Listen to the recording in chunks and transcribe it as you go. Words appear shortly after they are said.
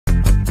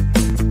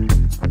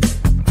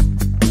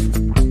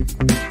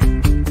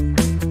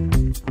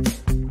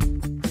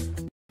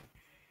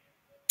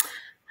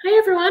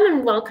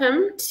and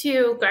welcome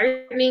to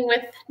Gardening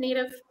with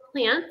Native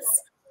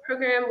Plants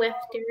program with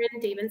Deryn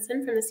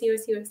Davidson from the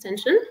CSU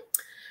Extension.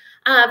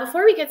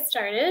 Before we get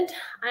started,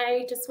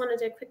 I just wanted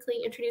to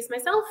quickly introduce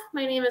myself.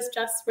 My name is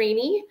Jess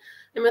Rainey.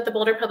 I'm with the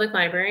Boulder Public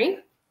Library.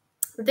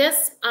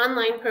 This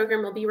online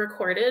program will be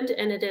recorded,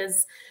 and it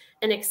is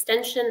an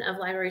extension of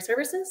library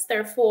services.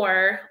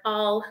 Therefore,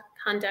 all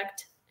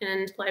conduct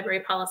and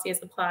library policies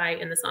apply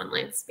in this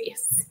online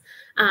space.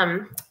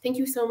 Thank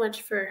you so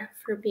much for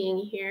being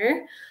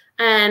here.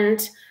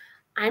 And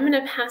I'm going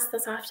to pass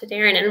this off to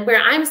Deryn, and where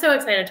I'm so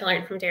excited to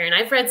learn from Deryn.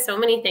 I've read so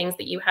many things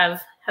that you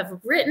have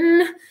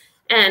written,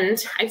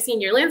 and I've seen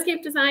your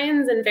landscape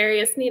designs in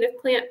various native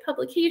plant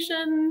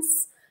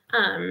publications.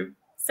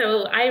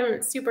 So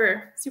I'm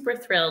super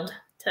thrilled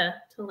to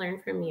learn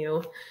from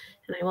you,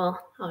 and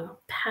I'll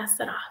pass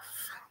it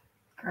off.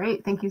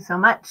 Great, thank you so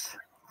much.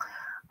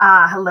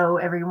 Hello,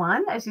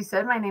 everyone. As you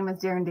said, my name is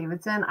Deryn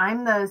Davidson.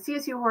 I'm the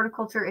CSU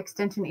Horticulture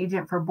Extension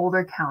Agent for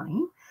Boulder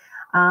County.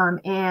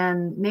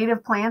 And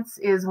native plants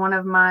is one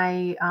of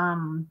my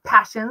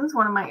passions,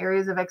 one of my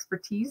areas of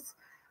expertise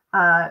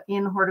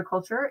in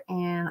horticulture,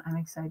 and I'm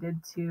excited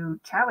to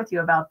chat with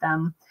you about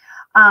them.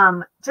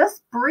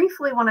 Just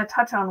briefly want to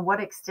touch on what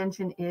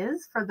extension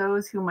is for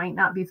those who might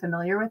not be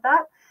familiar with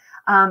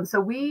that. So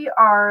we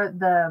are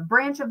the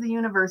branch of the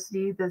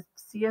university, the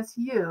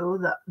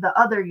CSU, the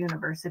other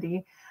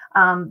university,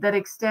 that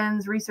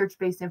extends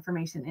research-based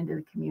information into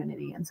the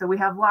community. And so we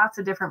have lots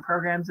of different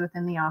programs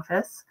within the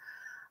office,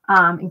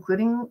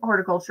 including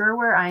horticulture,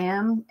 where I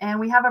am. And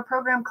we have a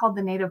program called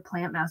the Native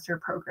Plant Master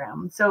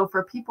Program. So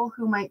for people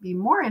who might be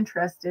more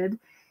interested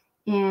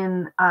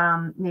in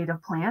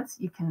native plants,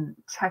 you can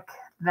check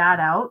that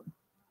out.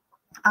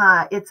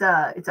 It's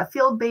a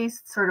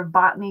field-based sort of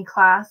botany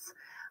class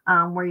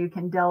where you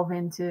can delve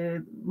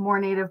into more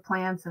native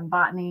plants and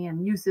botany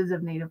and uses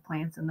of native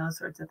plants and those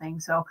sorts of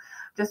things. So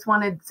just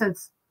wanted,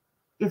 since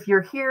if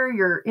you're here,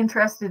 you're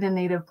interested in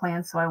native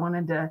plants, so I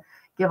wanted to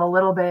give a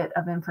little bit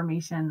of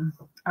information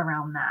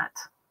around that.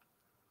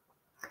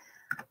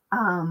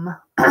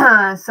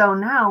 So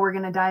now we're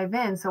going to dive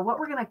in. So what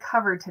we're going to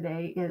cover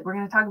today is we're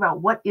going to talk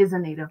about what is a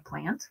native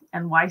plant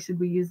and why should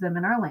we use them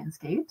in our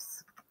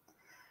landscapes.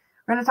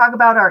 We're going to talk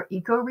about our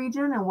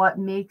ecoregion and what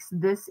makes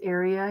this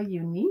area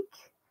unique.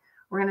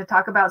 We're going to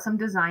talk about some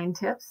design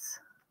tips,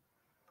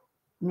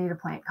 native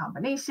plant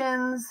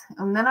combinations,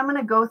 and then I'm going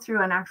to go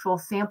through an actual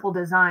sample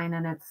design,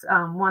 and it's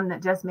one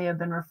that Jess may have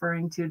been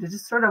referring to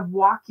just sort of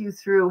walk you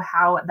through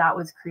how that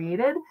was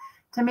created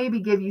to maybe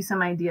give you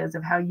some ideas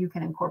of how you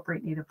can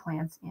incorporate native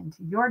plants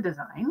into your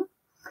design.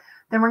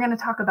 Then we're going to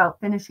talk about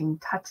finishing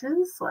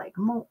touches like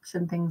mulch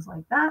and things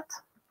like that.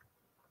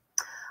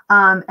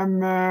 And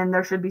then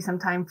there should be some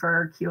time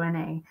for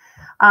Q&A.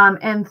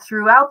 And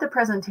throughout the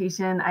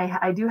presentation,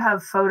 I do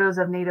have photos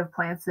of native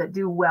plants that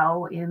do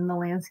well in the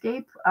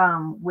landscape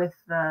with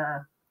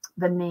the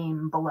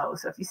name below.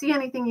 So if you see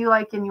anything you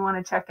like and you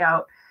want to check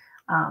out,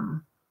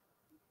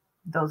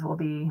 those will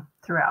be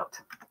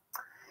throughout.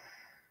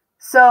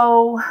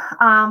 So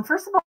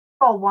first of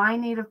all, why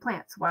native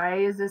plants? Why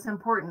is this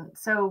important?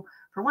 So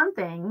for one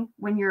thing,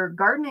 when you're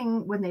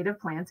gardening with native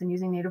plants and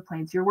using native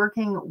plants, you're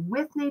working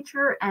with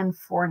nature and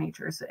for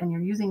nature, and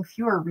you're using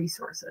fewer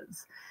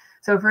resources.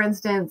 So for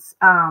instance,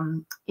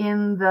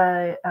 in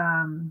the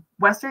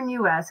Western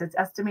US, it's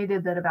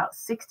estimated that about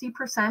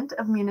 60%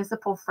 of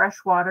municipal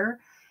fresh water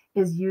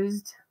is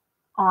used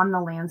on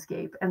the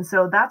landscape. And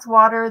so that's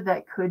water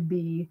that could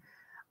be,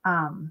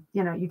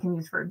 you can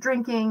use for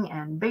drinking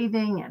and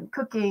bathing and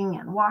cooking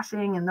and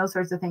washing and those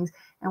sorts of things.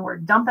 And we're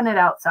dumping it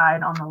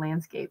outside on the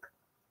landscape.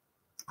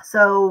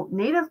 So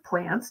native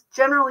plants,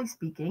 generally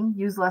speaking,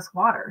 use less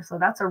water. So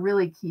that's a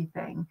really key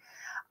thing.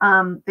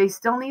 They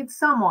still need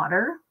some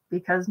water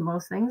because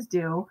most things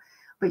do,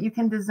 but you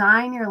can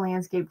design your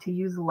landscape to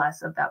use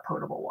less of that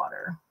potable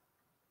water.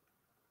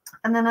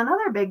 And then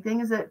another big thing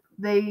is that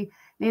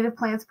native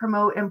plants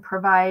promote and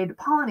provide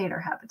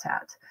pollinator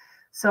habitat.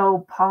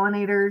 So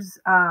pollinators,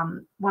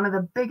 one of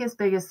the biggest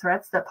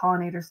threats that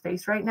pollinators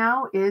face right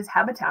now is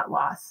habitat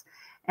loss.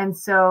 And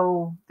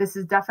so this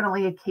is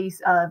definitely a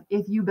case of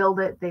if you build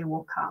it, they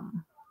will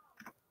come.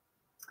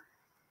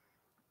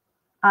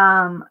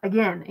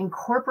 Again,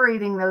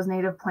 incorporating those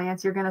native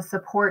plants, you're going to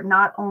support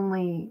not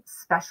only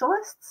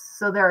specialists.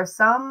 So there are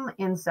some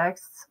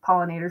insects,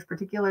 pollinators,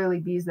 particularly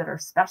bees, that are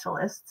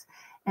specialists,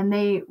 and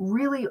they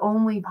really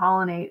only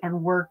pollinate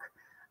and work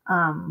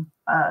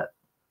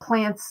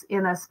plants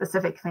in a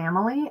specific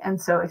family. And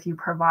so if you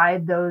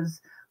provide those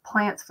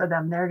plants for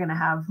them, they're going to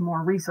have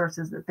more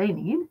resources that they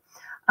need.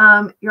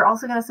 You're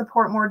also going to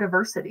support more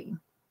diversity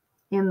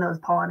in those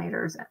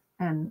pollinators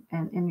and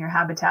in your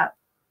habitat.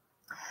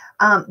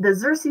 The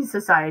Xerces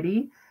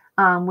Society,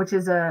 which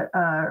is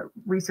a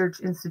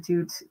research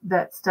institute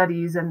that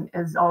studies and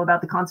is all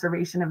about the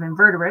conservation of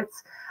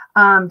invertebrates,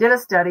 did a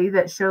study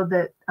that showed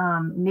that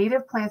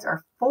native plants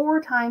are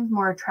 4 times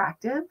more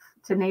attractive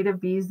to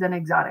native bees than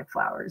exotic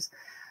flowers.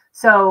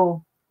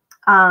 So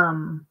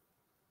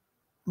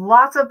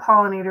lots of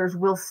pollinators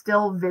will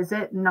still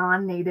visit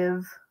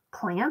non-native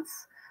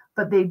plants,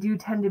 but they do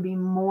tend to be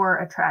more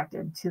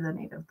attracted to the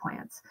native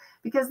plants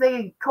because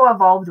they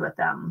co-evolved with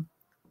them.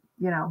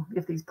 You know,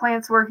 if these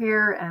plants were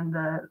here and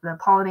the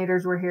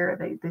pollinators were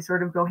here, they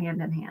sort of go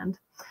hand in hand.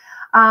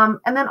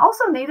 And then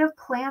also native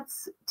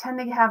plants tend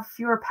to have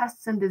fewer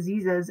pests and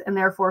diseases and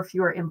therefore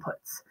fewer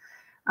inputs.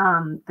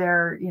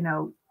 They're, you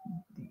know,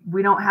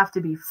 we don't have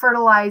to be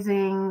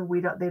fertilizing.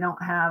 They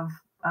don't have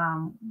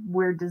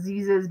weird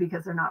diseases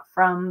because they're not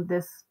from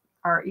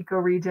our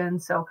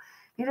ecoregion. So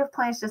native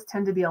plants just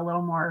tend to be a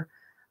little more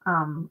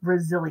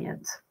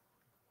resilient.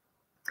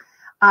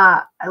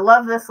 I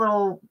love this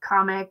little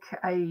comic.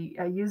 I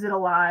use it a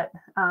lot.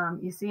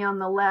 You see on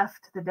the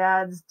left, the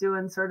dad's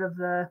doing sort of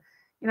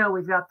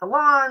we've got the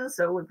lawn,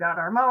 so we've got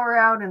our mower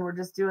out and we're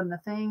just doing the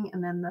thing.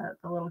 And then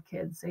the little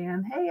kid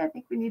saying, hey, I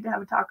think we need to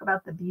have a talk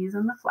about the bees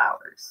and the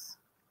flowers.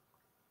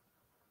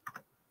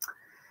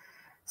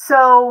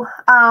 So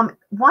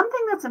one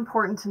thing that's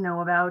important to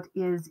know about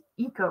is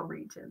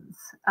ecoregions.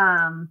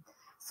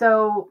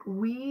 So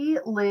we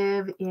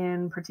live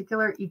in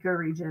particular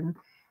ecoregion,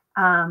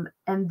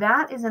 and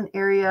that is an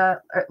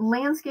area,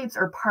 landscapes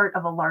are part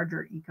of a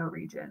larger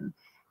ecoregion,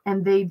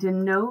 and they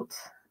denote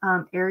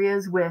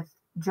areas with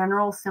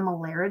general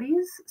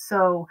similarities.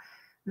 So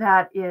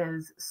that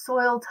is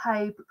soil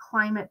type,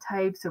 climate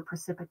type, so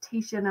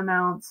precipitation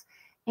amounts,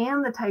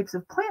 and the types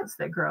of plants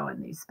that grow in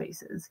these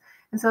spaces.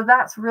 And so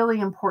that's really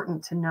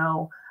important to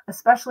know,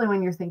 especially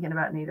when you're thinking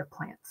about native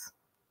plants.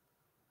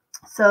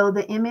 So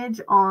the image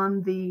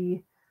on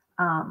the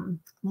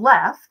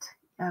left,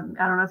 I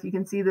don't know if you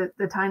can see the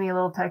tiny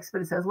little text,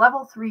 but it says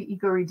Level 3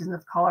 Ecoregions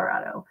of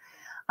Colorado.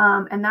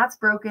 And that's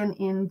broken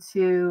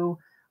into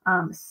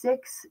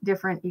 6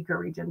 different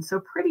ecoregions. So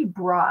pretty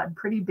broad,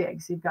 pretty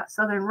big. So you've got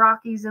Southern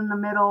Rockies in the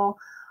middle.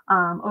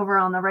 Over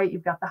on the right,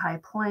 you've got the High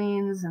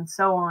Plains and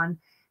so on.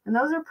 And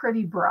those are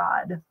pretty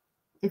broad.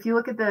 If you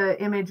look at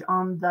the image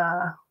on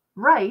the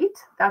right,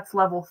 that's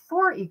Level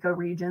 4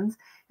 ecoregions.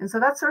 And so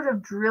that's sort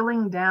of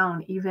drilling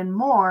down even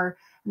more.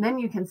 And then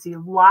you can see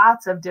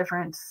lots of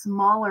different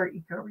smaller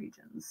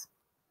ecoregions.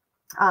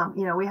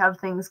 We have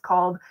things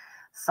called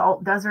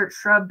salt desert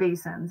shrub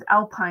basins,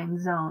 alpine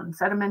zone,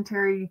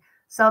 sedimentary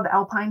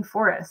subalpine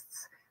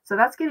forests. So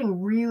that's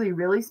getting really,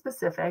 really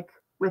specific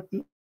with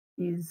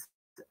these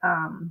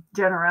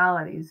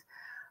generalities.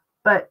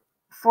 But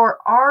for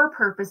our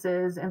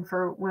purposes and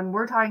for when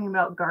we're talking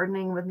about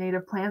gardening with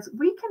native plants,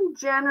 we can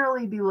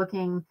generally be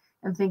looking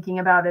and thinking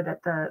about it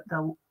at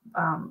the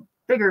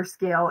bigger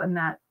scale in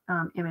that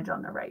image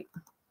on the right.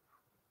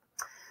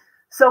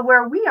 So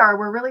where we are,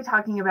 we're really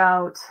talking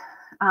about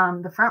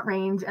the Front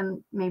Range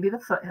and maybe the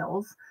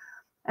foothills.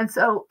 And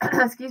so,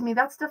 excuse me,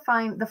 that's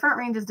defined, the Front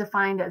Range is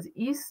defined as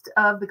east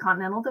of the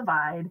Continental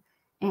Divide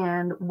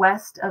and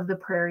west of the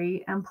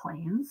Prairie and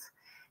Plains.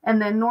 And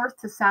then north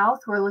to south,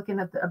 we're looking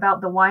at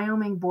about the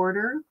Wyoming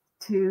border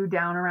to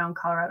down around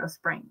Colorado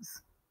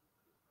Springs.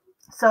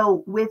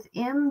 So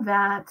within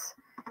that,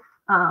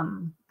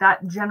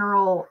 that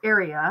general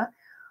area,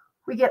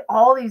 we get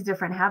all these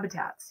different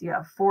habitats. You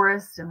have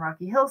forests and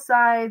rocky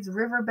hillsides,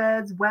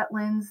 riverbeds,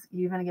 wetlands,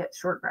 you even get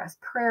shortgrass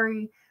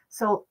prairie.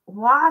 So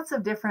lots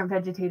of different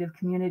vegetative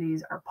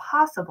communities are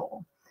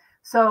possible.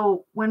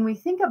 So when we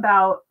think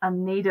about a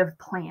native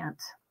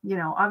plant,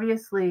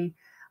 obviously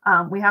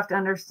we have to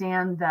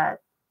understand that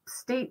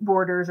state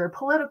borders are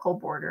political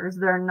borders.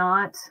 They're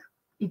not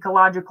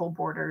ecological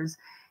borders.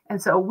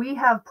 And so we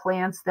have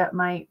plants that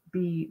might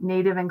be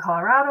native in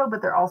Colorado,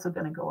 but they're also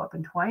going to go up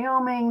into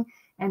Wyoming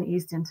and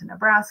east into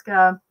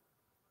Nebraska.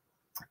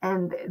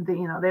 And they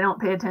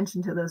don't pay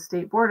attention to those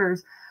state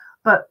borders.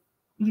 But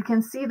you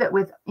can see that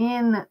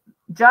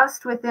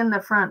just within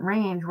the Front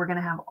Range, we're going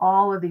to have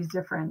all of these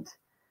different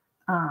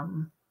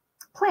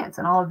plants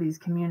and all of these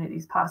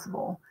communities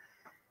possible.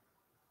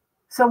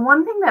 So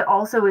one thing that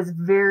also is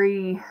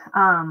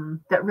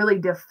that really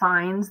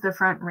defines the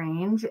Front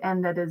Range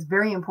and that is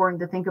very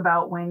important to think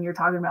about when you're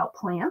talking about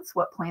plants,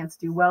 what plants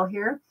do well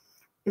here,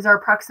 is our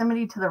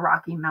proximity to the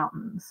Rocky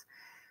Mountains.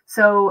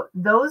 So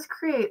those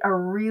create a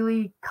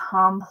really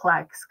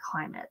complex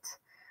climate.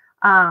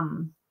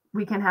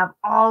 We can have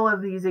all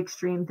of these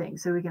extreme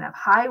things. So we can have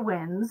high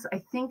winds.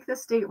 I think the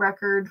state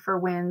record for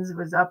winds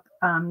was up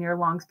near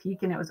Long's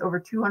Peak, and it was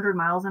over 200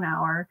 miles an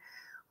hour.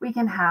 We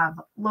can have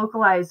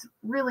localized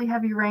really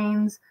heavy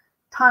rains,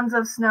 tons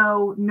of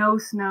snow, no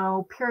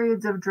snow,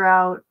 periods of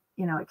drought,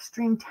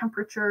 extreme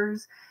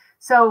temperatures.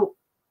 So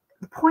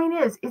the point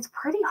is, it's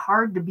pretty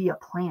hard to be a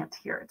plant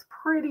here. It's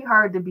pretty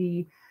hard to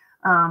be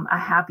a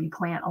happy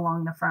plant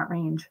along the Front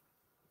Range.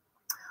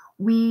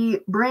 We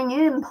bring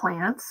in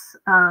plants,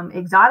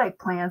 exotic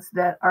plants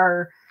that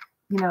are,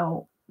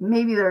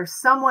 maybe they're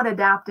somewhat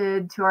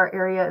adapted to our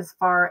area as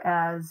far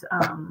as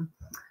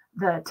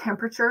the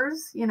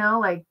temperatures,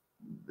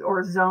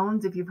 or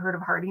zones, if you've heard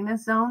of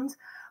hardiness zones.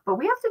 But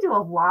we have to do a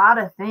lot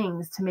of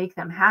things to make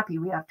them happy.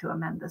 We have to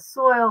amend the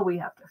soil, we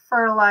have to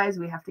fertilize,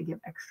 we have to give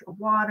extra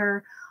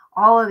water,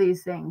 all of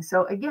these things.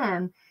 So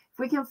again, if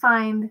we can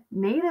find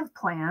native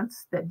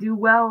plants that do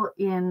well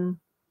in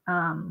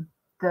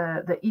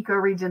the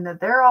ecoregion that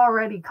they're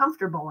already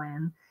comfortable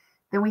in,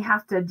 then we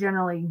have to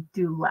generally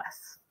do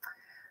less.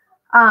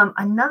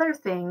 Another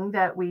thing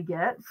that we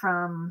get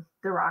from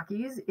the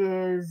Rockies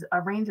is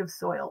a range of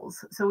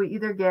soils. So we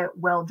either get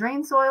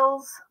well-drained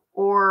soils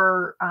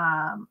or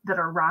that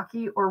are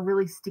rocky, or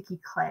really sticky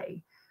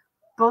clay,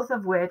 both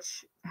of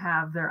which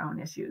have their own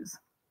issues.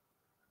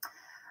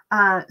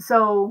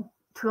 So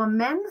to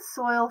amend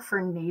soil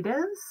for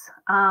natives,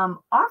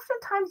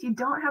 oftentimes you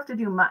don't have to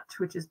do much,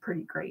 which is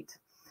pretty great.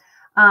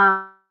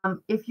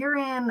 If you're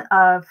in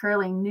a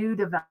fairly new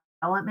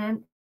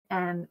development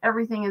and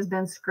everything has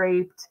been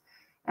scraped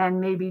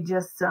and maybe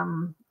just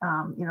some,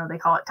 they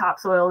call it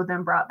topsoil has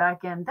been brought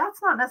back in,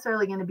 that's not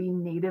necessarily going to be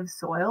native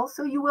soil.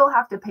 So you will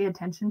have to pay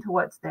attention to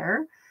what's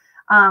there.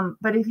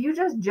 But if you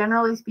just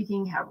generally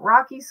speaking have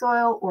rocky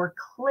soil or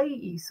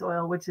clayey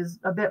soil, which is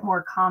a bit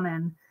more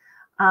common,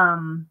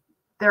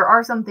 there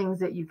are some things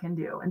that you can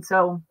do. And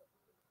so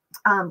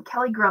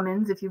Kelly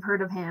Grummins, if you've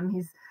heard of him,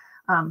 he's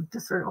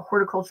just sort of a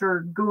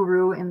horticulture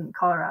guru in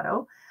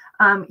Colorado.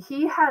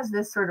 He has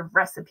this sort of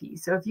recipe.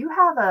 So if you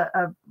have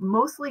a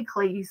mostly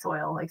clayey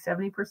soil, like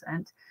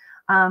 70%,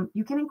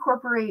 you can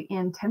incorporate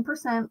in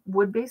 10%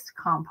 wood-based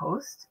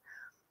compost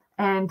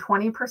and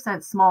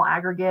 20% small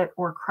aggregate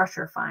or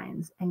crusher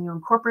fines. And you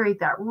incorporate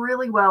that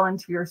really well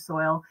into your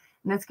soil,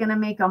 and it's going to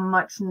make a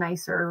much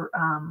nicer,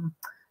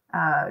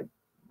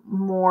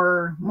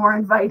 more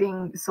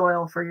inviting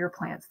soil for your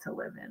plants to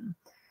live in.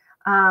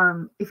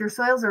 If your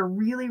soils are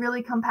really,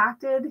 really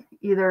compacted,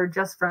 either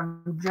just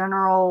from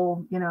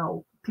general,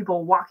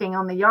 people walking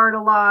on the yard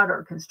a lot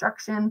or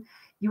construction,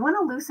 you want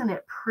to loosen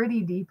it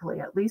pretty deeply,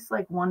 at least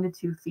like 1 to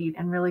 2 feet,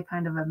 and really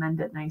kind of amend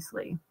it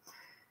nicely.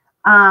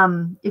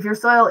 If your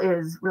soil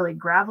is really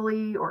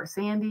gravelly or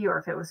sandy, or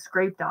if it was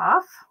scraped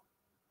off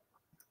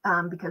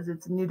because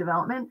it's a new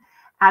development,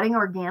 adding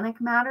organic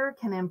matter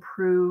can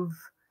improve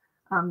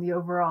the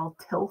overall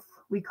tilth,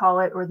 we call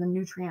it, or the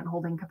nutrient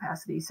holding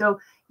capacity. So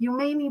you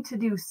may need to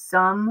do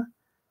some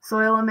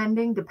soil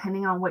amending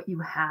depending on what you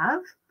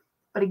have.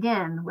 But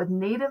again, with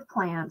native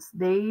plants,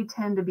 they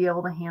tend to be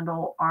able to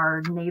handle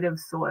our native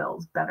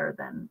soils better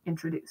than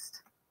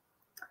introduced.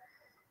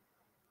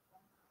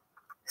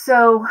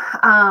 So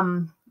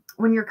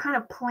when you're kind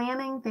of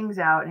planning things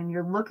out and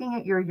you're looking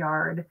at your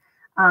yard,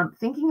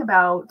 thinking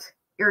about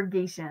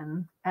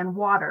irrigation and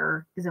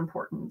water is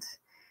important.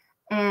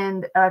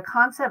 And a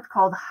concept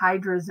called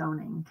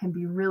hydrozoning can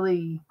be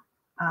really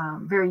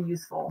very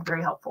useful,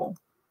 very helpful.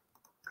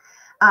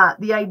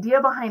 The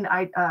idea behind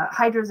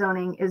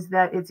hydrozoning is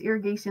that it's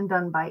irrigation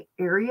done by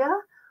area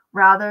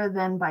rather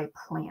than by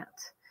plant.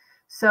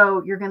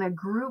 So you're going to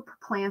group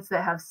plants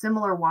that have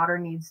similar water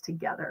needs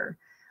together.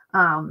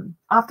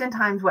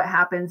 Oftentimes what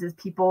happens is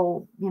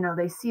people,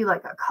 they see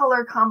like a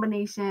color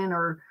combination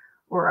or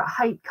a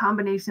height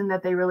combination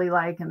that they really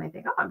like, and they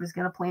think, oh, I'm just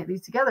going to plant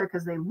these together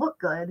because they look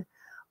good.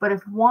 But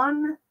if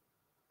one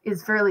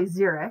is fairly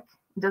xeric,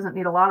 doesn't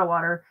need a lot of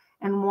water,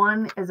 and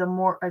one is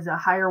a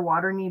higher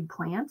water need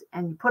plant,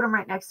 and you put them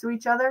right next to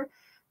each other,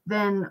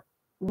 then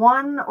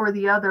one or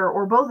the other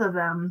or both of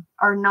them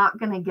are not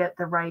going to get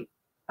the right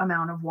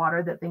amount of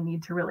water that they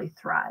need to really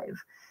thrive.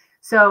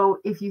 So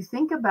if you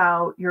think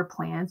about your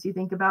plants, you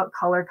think about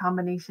color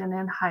combination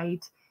and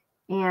height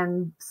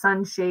and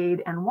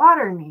sunshade and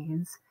water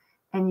needs,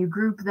 and you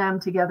group them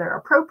together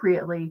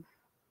appropriately,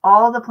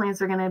 all the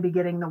plants are going to be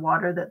getting the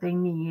water that they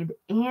need,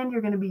 and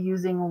you're going to be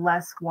using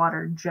less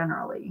water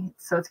generally.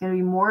 So it's going to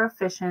be more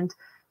efficient,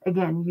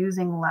 again,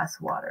 using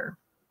less water.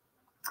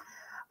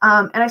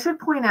 And I should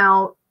point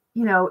out,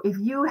 if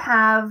you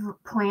have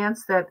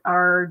plants that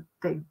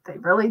they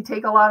really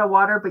take a lot of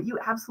water, but you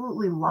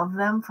absolutely love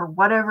them for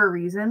whatever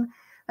reason,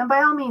 then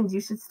by all means,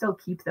 you should still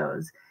keep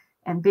those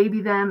and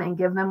baby them and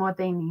give them what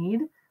they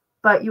need.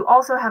 But you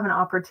also have an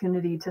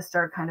opportunity to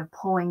start kind of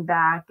pulling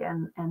back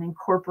and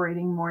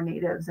incorporating more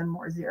natives and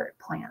more xeric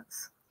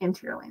plants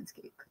into your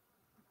landscape.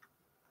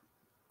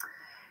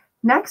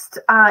 Next,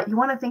 you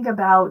want to think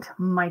about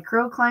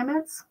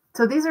microclimates.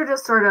 So these are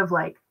just sort of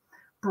like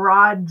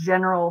broad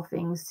general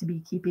things to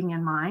be keeping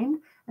in mind.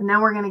 And then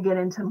we're going to get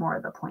into more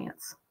of the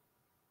plants.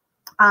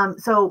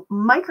 So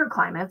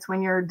microclimates,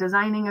 when you're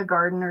designing a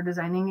garden or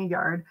designing a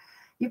yard,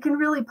 you can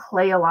really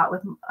play a lot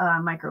with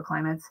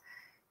microclimates.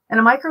 And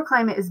a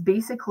microclimate is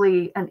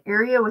basically an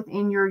area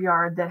within your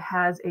yard that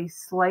has a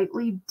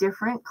slightly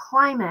different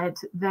climate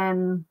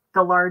than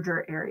the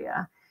larger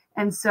area.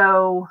 And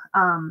so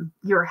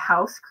your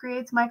house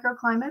creates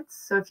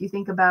microclimates. So if you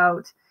think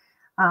about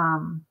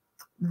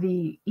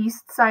the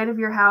east side of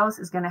your house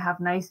is going to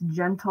have nice,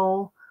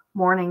 gentle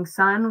morning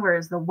sun,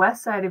 whereas the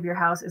west side of your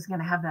house is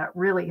going to have that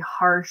really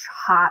harsh,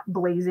 hot,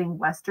 blazing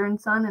western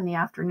sun in the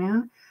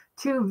afternoon.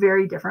 Two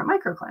very different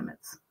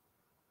microclimates.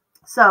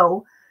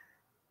 So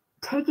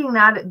taking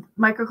that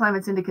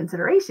microclimates into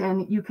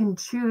consideration, you can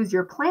choose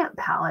your plant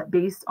palette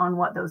based on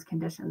what those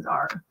conditions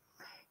are.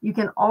 You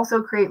can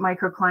also create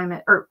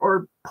microclimate,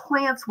 or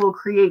plants will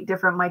create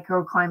different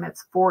microclimates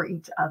for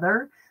each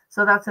other.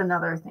 So that's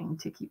another thing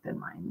to keep in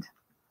mind.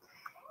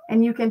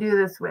 And you can do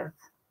this with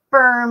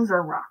berms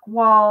or rock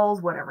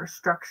walls, whatever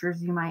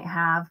structures you might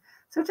have.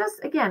 So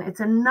just, again, it's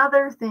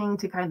another thing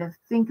to kind of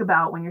think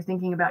about when you're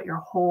thinking about your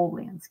whole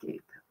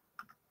landscape.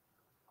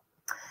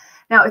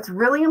 Now, it's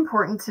really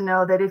important to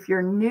know that if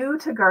you're new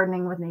to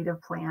gardening with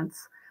native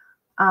plants,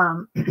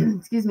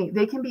 excuse me,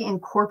 they can be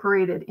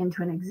incorporated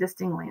into an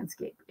existing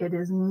landscape. It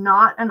is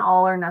not an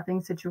all or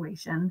nothing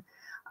situation.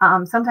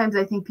 Sometimes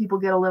I think people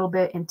get a little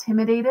bit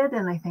intimidated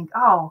and they think,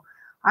 oh,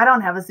 I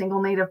don't have a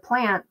single native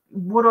plant.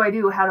 What do I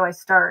do? How do I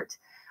start?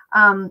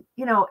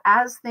 You know,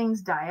 as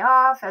things die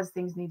off, as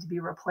things need to be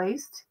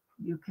replaced,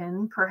 you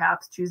can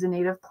perhaps choose a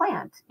native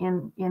plant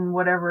in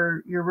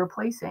whatever you're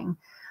replacing.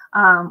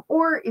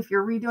 Or if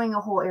you're redoing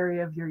a whole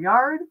area of your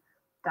yard,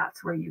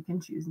 that's where you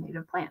can choose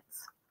native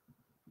plants.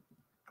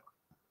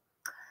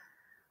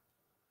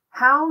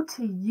 How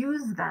to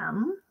use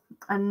them.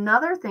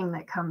 Another thing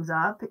that comes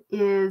up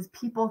is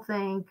people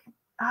think,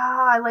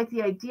 oh, I like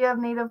the idea of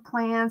native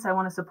plants. I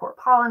want to support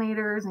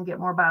pollinators and get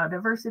more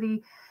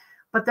biodiversity,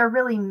 but they're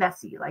really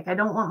messy. Like, I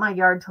don't want my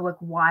yard to look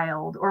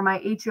wild, or my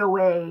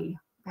HOA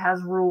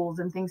has rules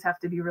and things have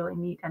to be really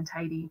neat and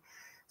tidy.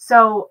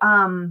 So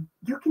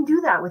you can do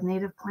that with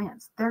native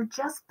plants. They're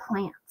just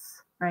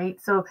plants,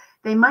 right? So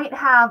they might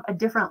have a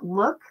different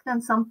look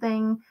than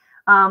something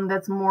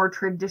that's more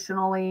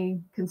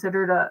traditionally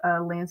considered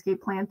a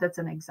landscape plant that's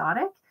an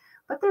exotic,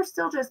 but they're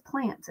still just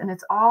plants, and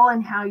it's all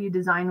in how you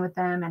design with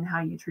them and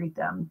how you treat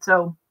them.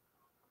 So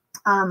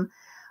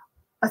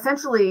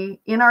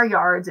essentially, in our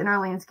yards, in our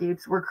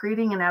landscapes, we're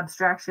creating an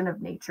abstraction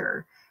of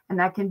nature, and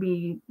that can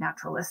be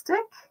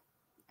naturalistic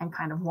and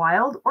kind of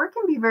wild, or it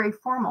can be very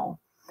formal.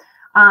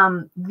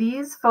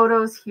 These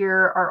photos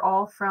here are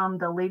all from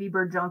the Lady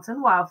Bird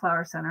Johnson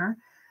Wildflower Center,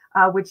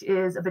 which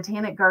is a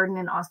botanic garden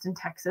in Austin,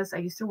 Texas. I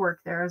used to work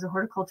there as a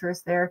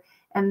horticulturist there,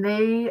 and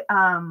they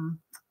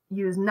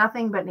use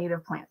nothing but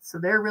native plants. So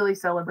they're really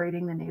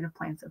celebrating the native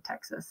plants of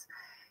Texas.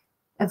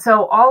 And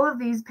so all of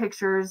these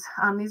pictures,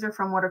 these are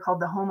from what are called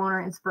the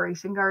homeowner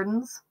inspiration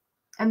gardens.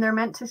 And they're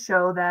meant to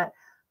show that,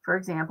 for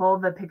example,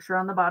 the picture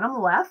on the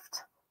bottom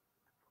left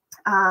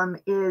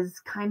is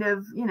kind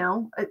of, you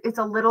know, it's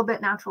a little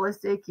bit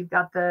naturalistic. You've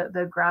got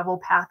the gravel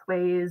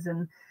pathways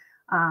and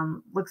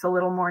looks a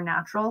little more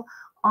natural.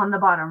 On the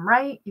bottom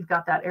right, you've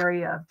got that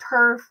area of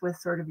turf with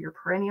sort of your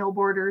perennial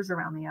borders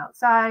around the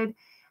outside.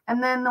 And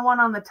then the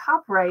one on the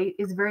top right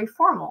is very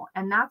formal,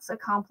 and that's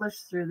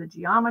accomplished through the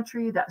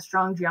geometry, that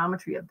strong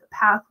geometry of the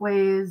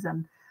pathways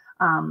and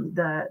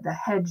the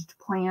hedged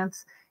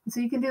plants. And so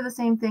you can do the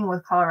same thing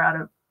with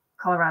Colorado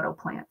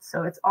plants.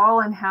 So it's all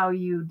in how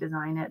you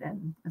design it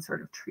and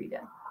sort of treat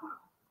it.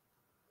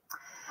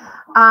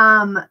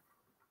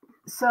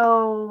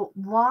 So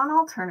lawn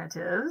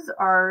alternatives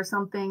are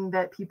something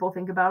that people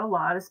think about a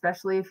lot,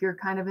 especially if you're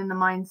kind of in the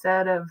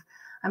mindset of,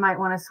 I might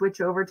want to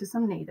switch over to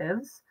some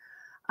natives.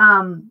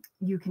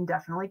 You can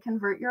definitely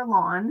convert your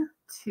lawn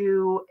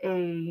to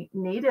a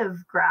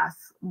native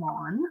grass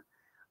lawn.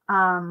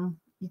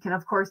 You can,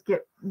 of course,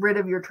 get rid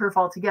of your turf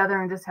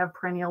altogether and just have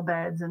perennial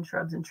beds and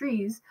shrubs and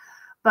trees.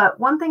 But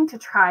one thing to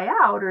try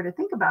out or to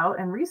think about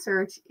and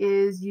research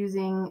is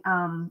using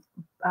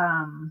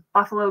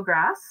buffalo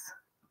grass.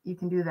 You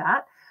can do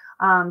that.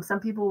 Some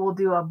people will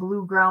do a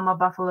blue grama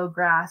buffalo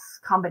grass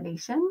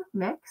combination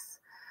mix.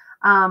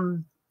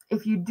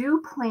 If you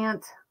do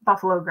plant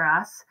buffalo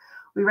grass,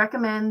 we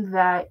recommend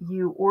that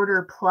you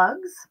order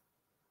plugs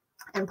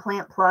and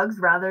plant plugs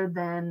rather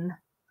than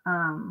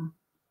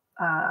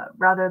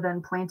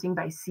planting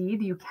by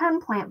seed. You can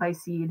plant by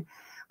seed,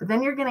 but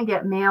then you're going to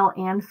get male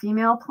and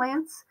female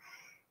plants.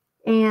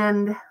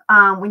 And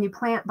when you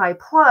plant by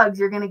plugs,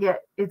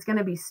 it's going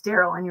to be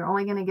sterile, and you're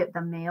only going to get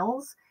the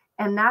males.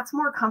 And that's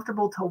more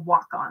comfortable to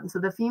walk on. So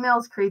the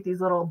females create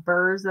these little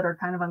burrs that are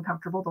kind of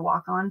uncomfortable to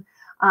walk on.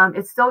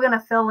 It's still going to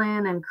fill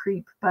in and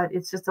creep, but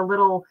it's just a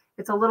little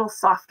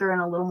softer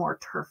and a little more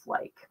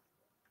turf-like.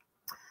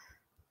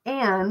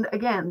 And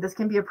again, this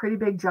can be a pretty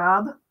big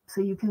job.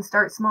 So you can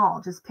start small.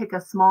 Just pick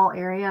a small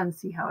area and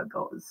see how it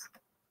goes.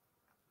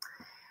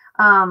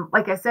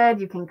 Like I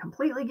said, you can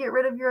completely get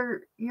rid of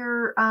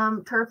your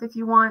turf if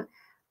you want.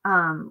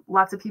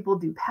 Lots of people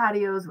do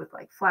patios with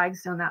like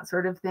flagstone, that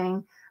sort of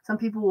thing. Some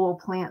people will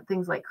plant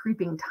things like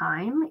creeping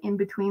thyme in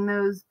between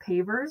those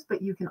pavers, but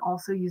you can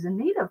also use a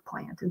native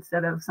plant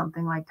instead of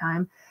something like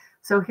thyme.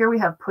 So here we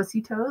have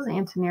pussy toes,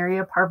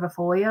 Antonaria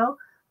parvifolia.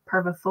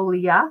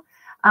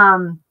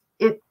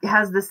 It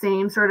has the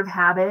same sort of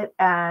habit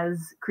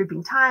as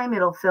creeping thyme.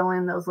 It'll fill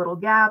in those little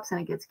gaps and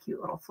it gets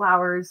cute little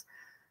flowers.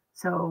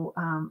 So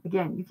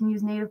again, you can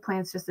use native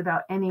plants just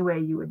about any way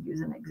you would use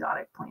an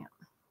exotic plant.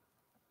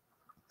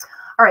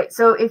 All right,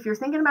 so if you're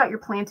thinking about your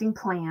planting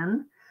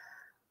plan,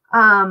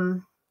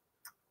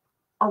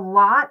 a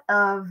lot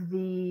of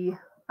the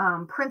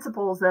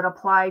principles that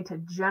apply to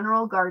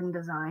general garden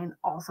design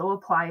also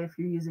apply if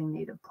you're using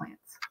native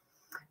plants.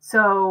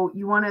 So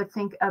you want to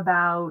think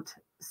about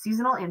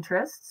seasonal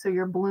interest, so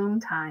your bloom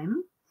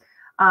time,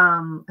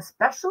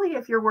 especially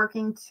if you're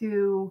working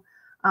to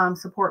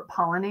support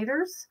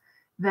pollinators,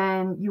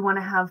 then you want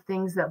to have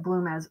things that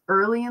bloom as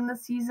early in the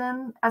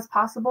season as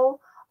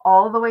possible.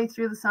 all the way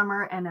through the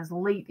summer and as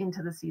late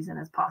into the season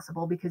as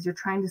possible, because you're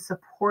trying to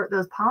support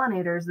those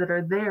pollinators that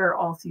are there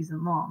all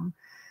season long.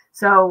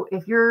 So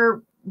if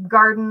your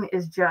garden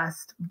is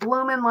just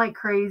blooming like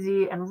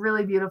crazy and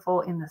really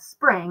beautiful in the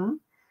spring,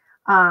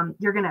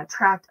 you're going to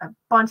attract a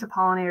bunch of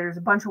pollinators,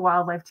 a bunch of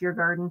wildlife to your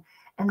garden.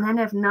 And then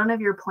if none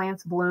of your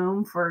plants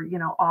bloom for,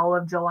 all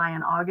of July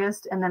and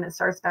August, and then it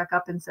starts back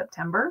up in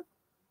September,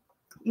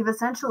 you've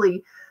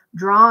essentially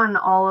drawn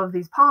all of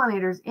these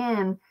pollinators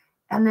in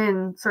and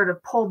then sort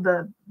of pulled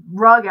the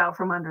rug out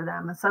from under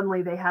them. And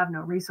suddenly they have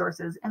no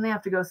resources and they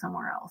have to go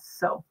somewhere else.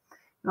 So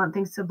you want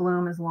things to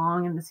bloom as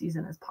long in the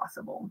season as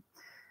possible.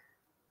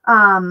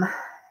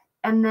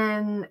 And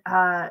then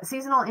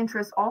seasonal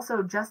interest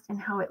also just in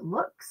how it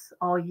looks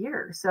all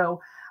year.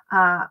 So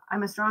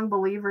I'm a strong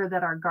believer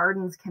that our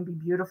gardens can be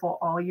beautiful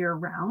all year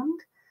round.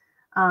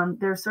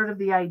 There's sort of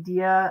the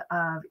idea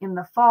of in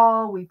the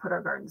fall, we put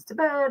our gardens to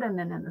bed, and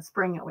then in the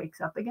spring, it wakes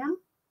up again.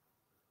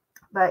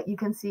 But you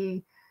can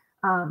see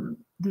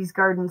these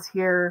gardens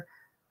here.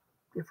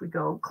 If we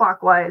go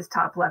clockwise,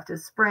 top left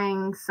is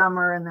spring,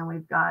 summer, and then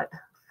we've got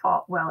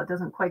fall. Well, it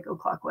doesn't quite go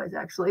clockwise,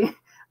 actually.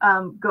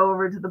 Go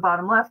over to the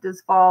bottom left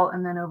is fall,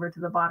 and then over to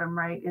the bottom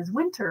right is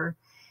winter.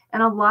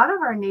 And a lot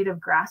of our native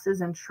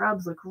grasses and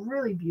shrubs look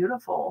really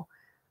beautiful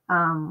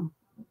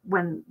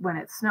when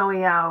it's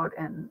snowy out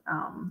and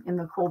in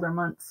the colder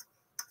months.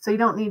 So you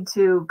don't need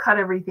to cut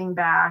everything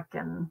back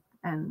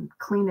and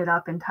clean it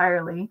up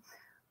entirely.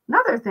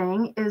 Another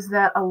thing is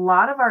that a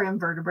lot of our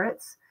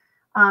invertebrates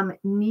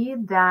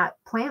need that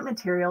plant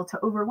material to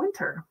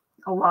overwinter.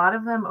 A lot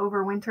of them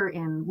overwinter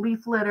in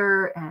leaf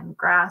litter and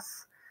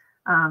grass,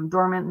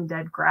 dormant and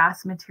dead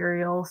grass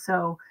material.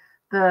 So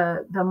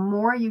the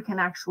more you can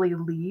actually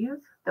leave,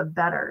 the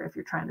better if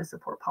you're trying to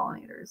support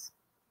pollinators.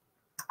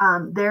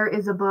 There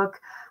is a book.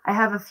 I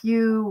have a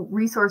few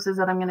resources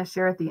that I'm going to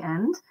share at the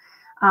end.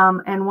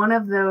 And one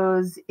of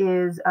those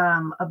is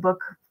a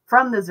book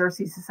from the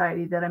Xerces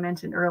Society that I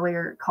mentioned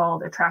earlier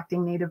called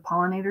Attracting Native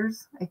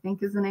Pollinators, I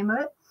think is the name of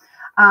it.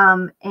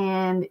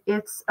 And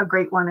it's a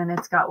great one, and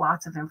it's got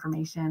lots of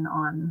information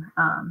on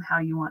how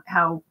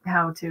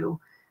to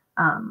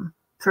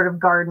sort of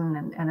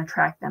garden and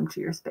attract them to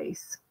your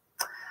space.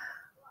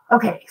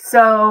 Okay,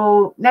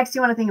 so next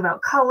you want to think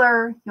about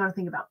color. You want to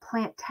think about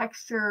plant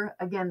texture.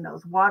 Again,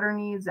 those water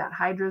needs, that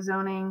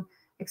hydrozoning,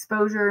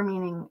 exposure,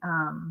 meaning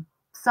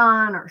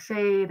sun or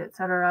shade,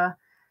 etc.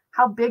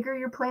 How big are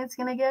your plants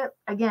going to get?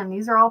 Again,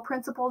 these are all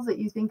principles that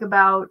you think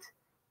about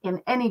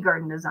in any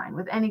garden design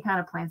with any kind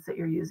of plants that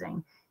you're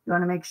using. You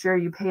want to make sure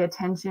you pay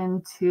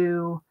attention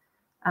to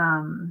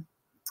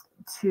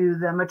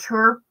the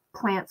mature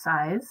plant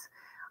size.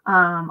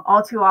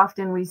 All too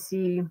often we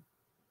see,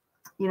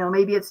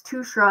 maybe it's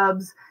two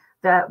shrubs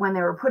that when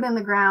they were put in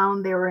the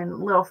ground, they were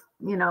in little,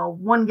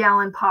 1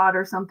 gallon pot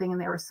or something,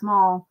 and they were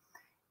small.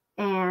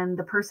 And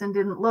the person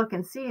didn't look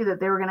and see that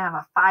they were going to have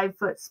a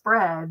 5-foot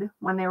spread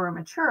when they were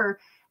mature.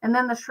 And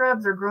then the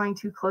shrubs are growing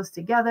too close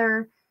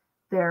together.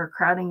 They're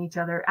crowding each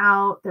other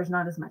out. There's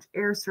not as much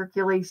air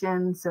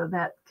circulation, so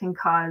that can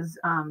cause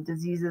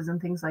diseases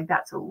and things like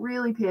that. So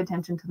really pay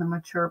attention to the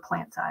mature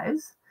plant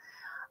size.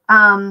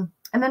 And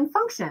then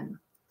function.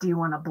 Do you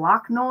want to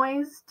block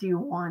noise? Do you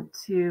want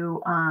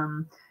to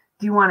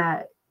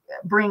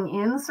bring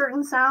in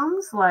certain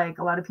sounds? Like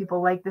a lot of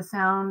people like the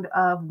sound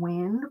of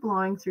wind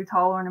blowing through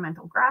tall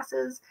ornamental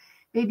grasses.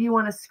 Maybe you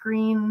want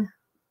to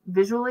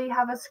visually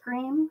have a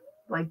screen,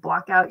 like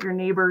block out your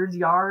neighbor's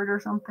yard or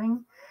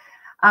something.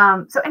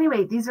 So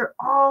anyway, these are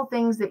all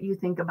things that you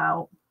think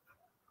about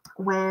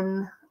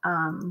when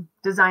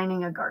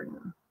designing a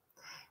garden.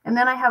 And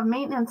then I have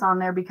maintenance on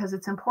there because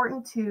it's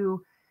important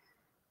to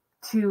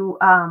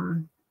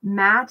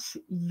match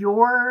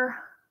your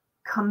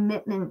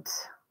commitment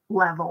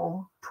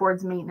level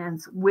towards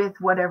maintenance with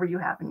whatever you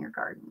have in your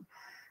garden.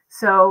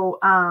 So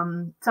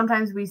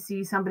sometimes we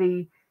see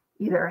somebody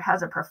either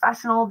has a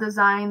professional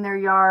design their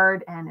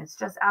yard and it's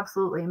just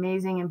absolutely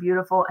amazing and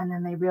beautiful, and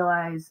then they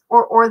realize,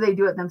 or they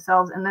do it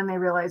themselves, and then they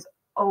realize,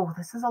 oh,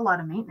 this is a lot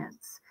of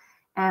maintenance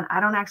and I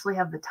don't actually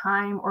have the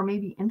time or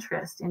maybe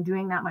interest in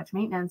doing that much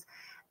maintenance.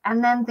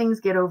 And then things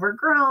get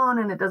overgrown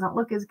and it doesn't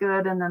look as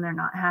good, and then they're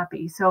not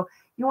happy. So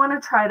you want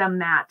to try to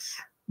match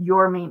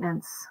your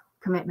maintenance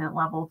commitment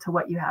level to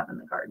what you have in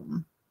the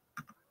garden.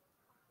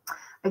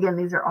 Again,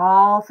 these are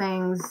all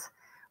things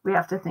we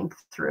have to think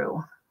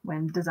through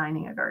when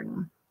designing a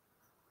garden.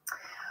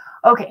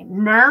 Okay,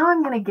 now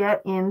I'm going to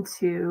get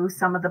into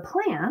some of the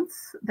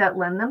plants that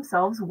lend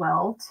themselves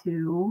well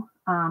to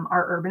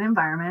our urban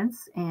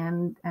environments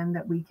and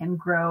that we can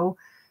grow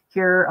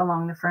here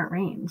along the Front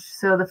Range.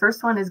 So the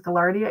first one is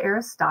Gaillardia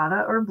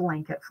aristata, or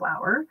blanket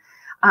flower.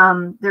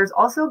 There's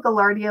also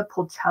Gaillardia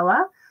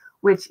pulchella,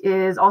 which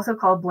is also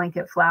called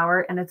blanket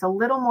flower, and it's a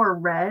little more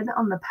red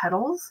on the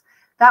petals.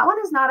 That one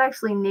is not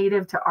actually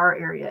native to our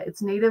area.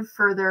 It's native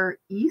further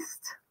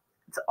east.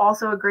 It's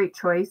also a great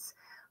choice,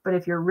 but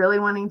if you're really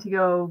wanting to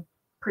go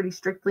pretty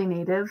strictly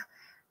native,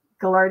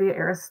 Gaillardia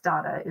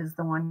aristata is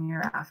the one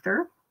you're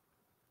after.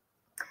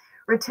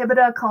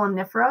 Ratibida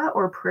columnifera,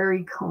 or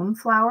prairie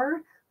coneflower.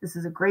 This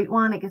is a great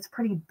one. It gets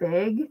pretty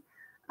big.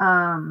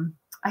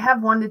 I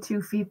have 1 to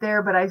 2 feet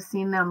there, but I've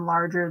seen them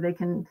larger. They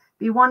can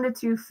be 1 to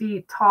 2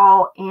 feet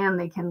tall, and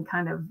they can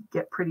kind of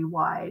get pretty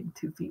wide,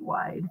 2 feet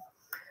wide.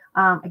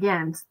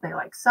 Again, they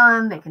like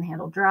sun, they can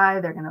handle dry,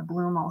 they're going to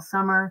bloom all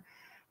summer.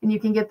 And you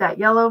can get that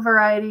yellow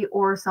variety,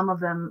 or some of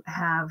them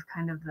have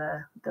kind of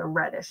the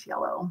reddish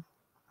yellow.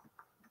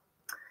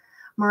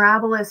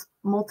 Mirabilis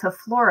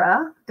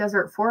multiflora,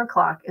 desert 4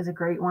 o'clock, is a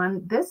great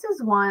one. This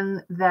is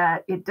one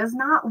that it does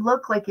not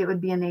look like it would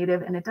be a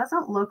native, and it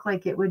doesn't look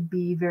like it would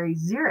be very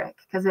xeric,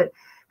 because it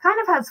kind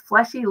of has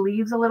fleshy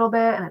leaves a little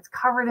bit, and it's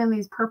covered in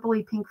these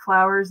purpley pink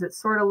flowers that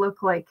sort of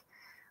look like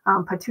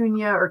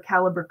petunia or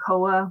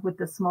calibrachoa with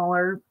the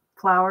smaller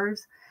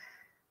flowers.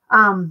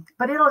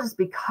 But it'll just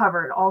be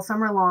covered all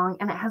summer long,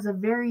 and it has a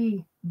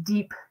very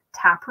deep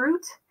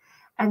taproot.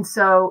 And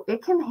so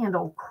it can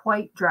handle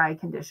quite dry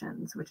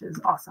conditions, which is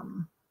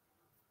awesome.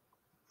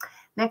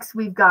 Next,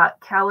 we've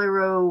got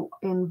Calero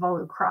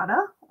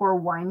involucrata, or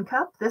wine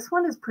cup. This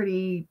one is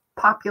pretty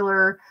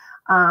popular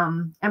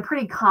and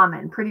pretty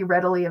common, pretty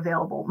readily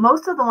available.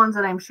 Most of the ones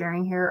that I'm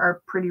sharing here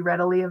are pretty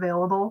readily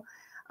available.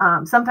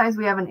 Sometimes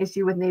we have an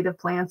issue with native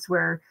plants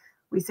where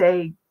we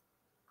say,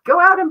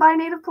 go out and buy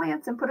native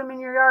plants and put them in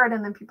your yard.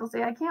 And then people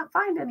say, I can't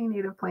find any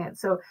native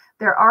plants. So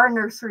there are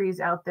nurseries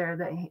out there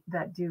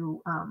that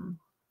do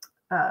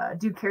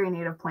carry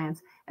native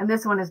plants. And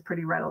this one is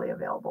pretty readily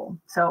available.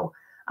 So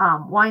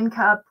wine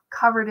cup,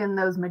 covered in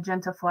those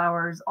magenta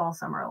flowers all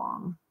summer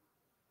long.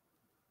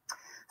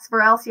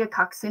 Spiralcia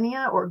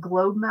coccinea, or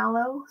globe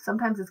mallow.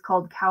 Sometimes it's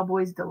called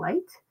cowboy's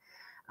delight.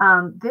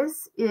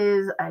 This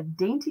is a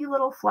dainty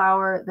little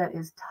flower that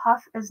is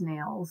tough as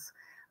nails.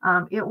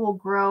 It will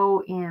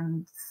grow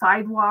in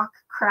sidewalk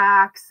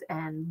cracks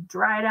and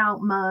dried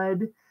out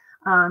mud.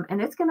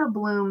 And it's going to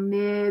bloom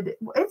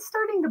it's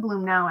starting to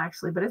bloom now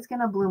actually, but it's going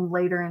to bloom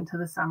later into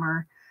the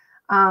summer.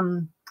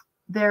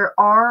 There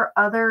are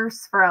other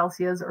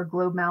Spiralcias or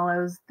globe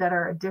mallows that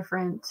are a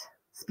different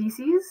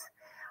species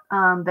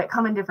that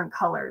come in different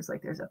colors.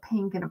 Like there's a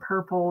pink and a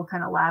purple,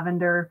 kind of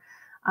lavender.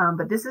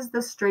 But this is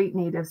the straight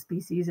native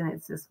species, and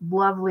it's this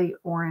lovely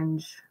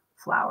orange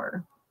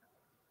flower.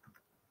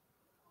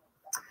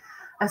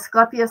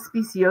 Asclepia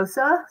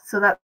speciosa, so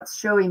that's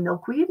showy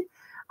milkweed.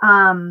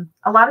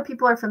 A lot of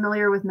people are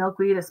familiar with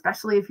milkweed,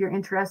 especially if you're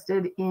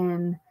interested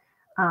in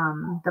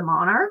the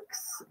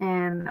monarchs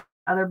and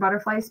other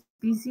butterfly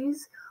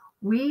species.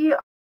 We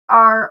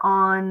are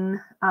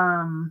on,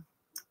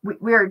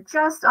 we are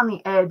just on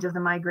the edge of the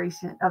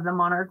migration of the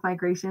monarch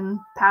migration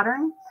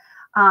pattern.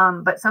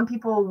 But some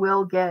people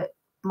will get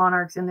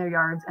monarchs in their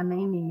yards, and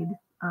they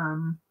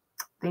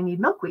need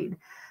milkweed.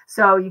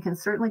 So you can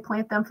certainly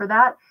plant them for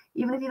that.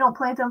 Even if you don't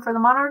plant them for the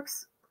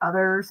monarchs,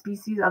 other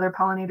species, other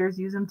pollinators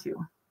use them too.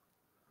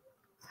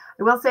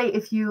 I will say,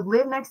 if you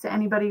live next to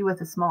anybody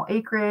with a small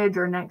acreage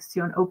or next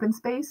to an open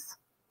space,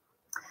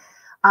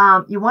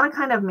 you want to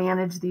kind of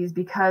manage these,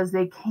 because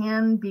they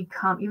can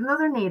become, even though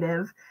they're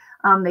native,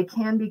 they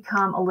can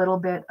become a little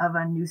bit of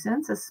a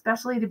nuisance,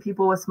 especially to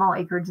people with small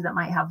acreage that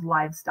might have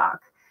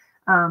livestock,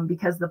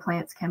 because the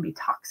plants can be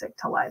toxic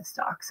to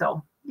livestock.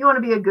 So you want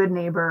to be a good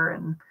neighbor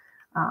and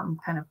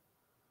kind of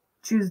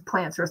choose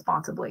plants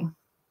responsibly.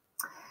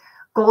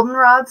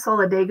 Goldenrod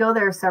solidago,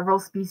 there are several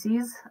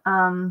species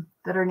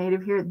that are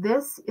native here.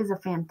 This is a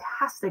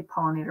fantastic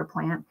pollinator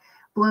plant.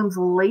 Blooms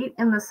late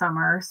in the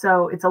summer,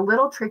 so it's a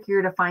little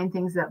trickier to find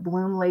things that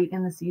bloom late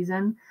in the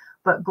season,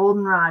 but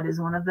goldenrod is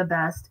one of the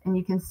best. And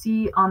you can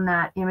see on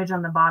that image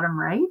on the bottom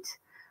right,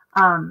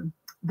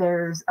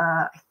 there's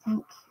I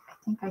think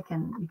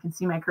you can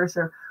see my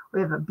cursor. We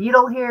have a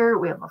beetle here,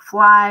 we have a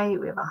fly,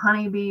 we have a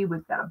honeybee,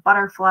 we've got a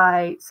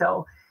butterfly.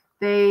 So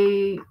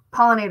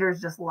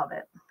pollinators just love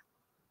it.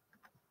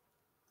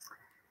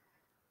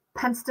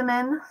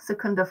 Penstemon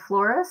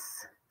secundiflorus,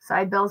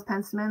 sidebells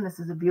penstemon. This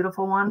is a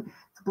beautiful one.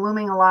 It's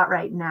blooming a lot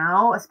right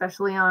now,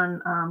 especially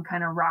on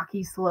kind of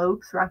rocky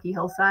slopes, rocky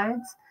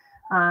hillsides.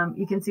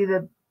 You can see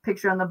the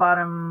picture on the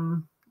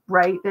bottom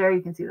right there.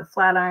 You can see the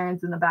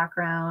flatirons in the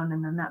background,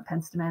 and then that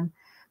penstemon.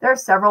 There are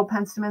several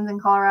penstemons in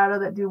Colorado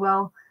that do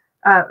well,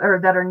 or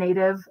that are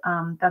native.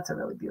 That's a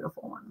really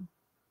beautiful one.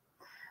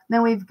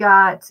 Then we've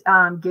got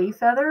gay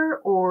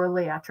feather, or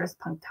Liatris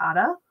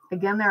punctata.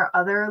 Again, there are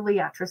other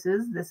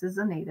Liatrises. This is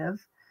a native.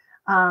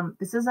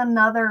 This is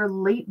another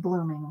late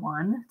blooming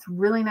one. It's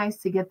really nice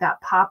to get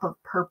that pop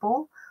of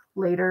purple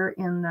later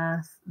in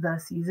the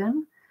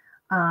season.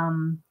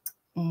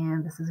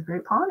 And this is a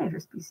great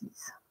pollinator species.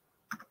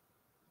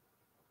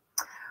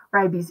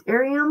 Ribes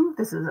aerium,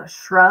 this is a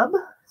shrub.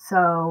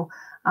 So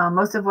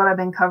most of what I've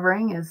been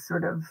covering is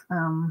sort of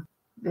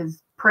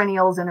is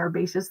perennials and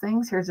herbaceous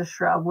things. Here's a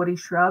shrub, woody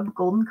shrub,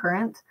 golden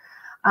currant.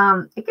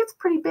 It gets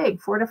pretty big,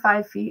 4 to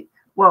 5 feet.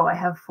 Whoa, I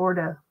have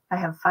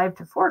 5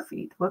 to 4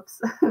 feet. Whoops,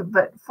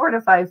 but 4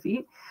 to 5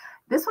 feet.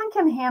 This one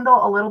can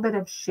handle a little bit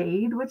of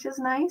shade, which is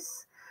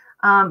nice.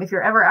 If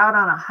you're ever out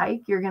on a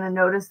hike, you're going to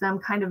notice them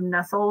kind of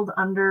nestled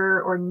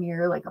under or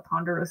near like a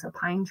ponderosa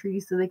pine tree,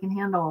 so they can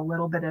handle a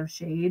little bit of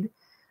shade.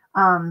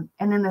 And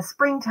in the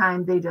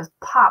springtime, they just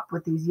pop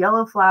with these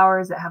yellow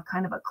flowers that have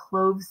kind of a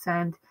clove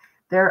scent.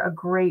 They're a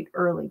great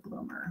early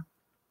bloomer.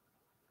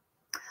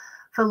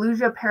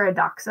 Felusia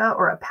paradoxa,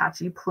 or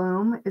Apache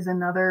plume, is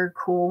another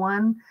cool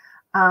one.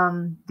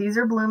 These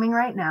are blooming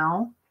right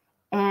now.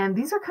 And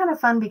these are kind of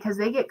fun because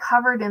they get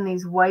covered in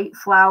these white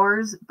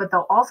flowers, but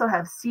they'll also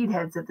have seed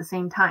heads at the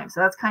same time.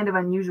 So that's kind of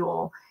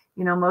unusual.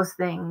 You know, most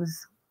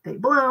things, they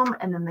bloom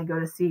and then they go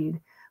to seed.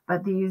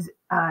 But these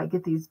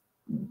get these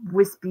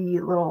wispy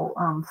little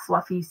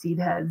fluffy seed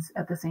heads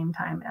at the same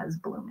time as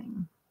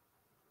blooming.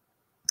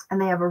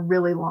 And they have a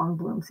really long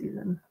bloom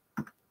season.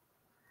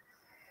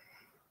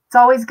 It's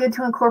always good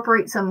to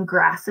incorporate some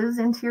grasses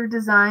into your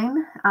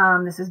design.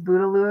 This is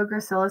Bouteloua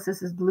gracilis.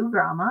 This is blue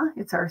grama.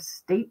 It's our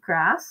state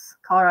grass,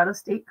 Colorado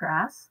state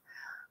grass.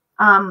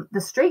 The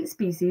straight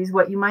species,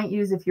 what you might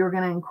use if you're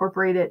going to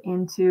incorporate it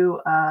into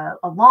a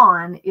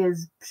lawn,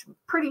 is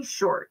pretty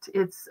short.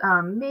 It's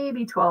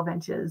maybe 12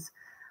 inches.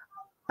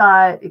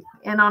 But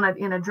in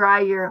a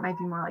dry year, it might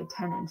be more like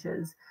 10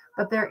 inches.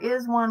 But there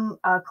is one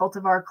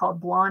cultivar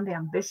called Blonde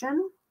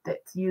Ambition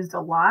that's used a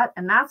lot,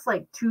 and that's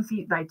like 2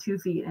 feet by 2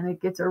 feet, and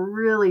it gets a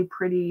really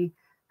pretty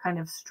kind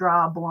of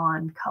straw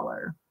blonde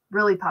color.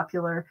 Really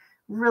popular,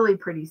 really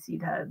pretty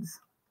seed heads.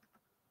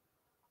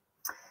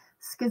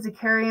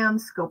 Schizocarium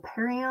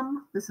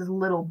scoparium. This is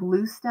little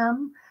blue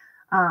stem.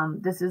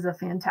 This is a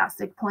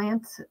fantastic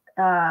plant.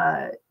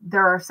 There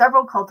are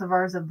several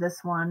cultivars of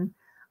this one.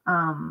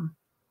 I'm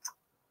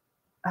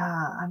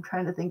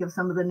trying to think of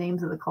some of the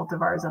names of the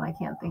cultivars, and I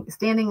can't think.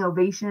 Standing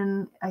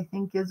Ovation, I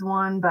think, is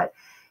one, but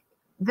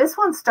this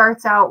one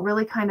starts out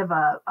really kind of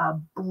a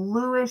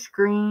bluish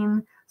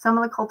green. Some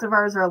of the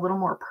cultivars are a little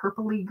more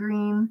purpley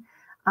green,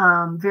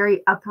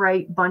 very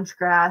upright bunch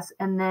grass.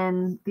 And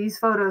then these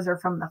photos are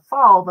from the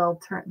fall.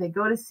 They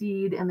go to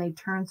seed and they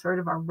turn sort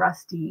of a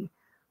rusty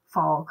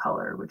fall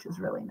color, which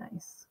is really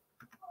nice.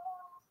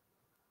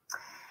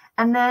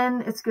 And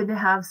then it's good to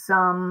have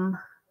some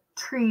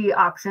tree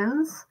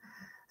options.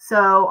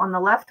 So on the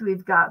left,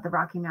 we've got the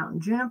Rocky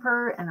Mountain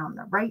juniper, and on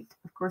the right,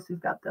 of course, we've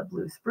got the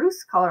blue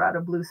spruce. Colorado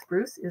blue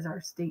spruce is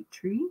our state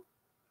tree.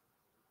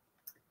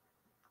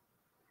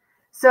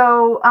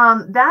 So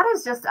that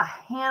is just a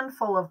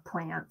handful of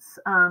plants.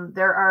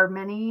 There are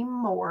many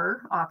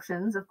more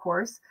options, of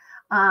course.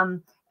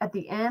 At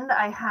the end,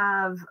 I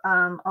have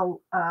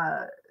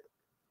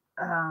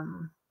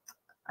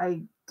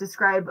I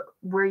describe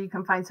where you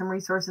can find some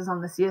resources on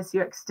the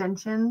CSU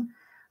Extension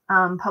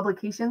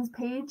publications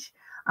page.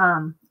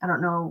 I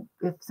don't know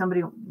if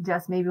somebody,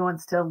 Jess, maybe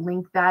wants to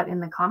link that in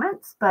the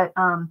comments, but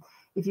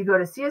if you go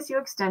to CSU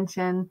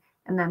Extension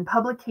and then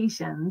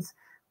publications,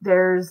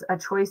 there's a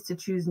choice to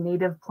choose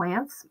native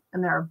plants,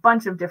 and there are a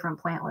bunch of different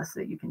plant lists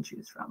that you can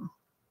choose from.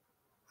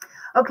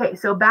 Okay,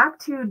 so back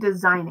to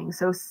designing.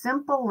 So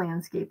simple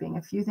landscaping,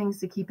 a few things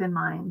to keep in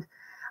mind.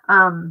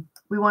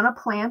 We want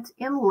to plant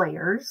in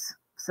layers.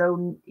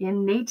 So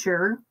in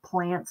nature,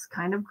 plants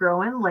kind of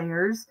grow in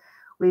layers.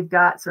 We've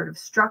got sort of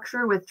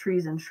structure with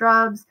trees and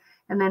shrubs,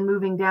 and then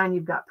moving down,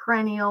 you've got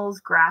perennials,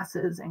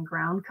 grasses, and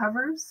ground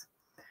covers.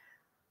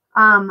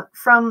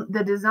 From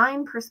the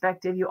design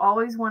perspective, you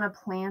always want to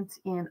plant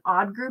in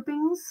odd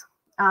groupings.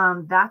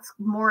 That's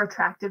more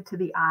attractive to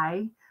the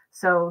eye.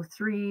 So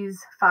 3s,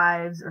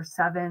 5s, or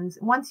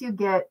 7s. Once you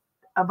get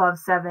above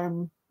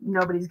 7,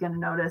 nobody's going to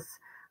notice.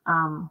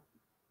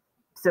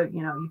 So,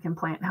 you know, you can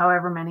plant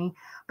however many.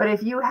 But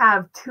if you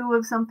have 2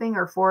 of something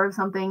or 4 of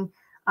something,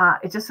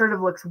 it just sort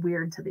of looks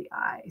weird to the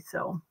eye.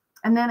 So,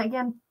 and then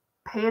again,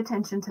 pay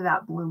attention to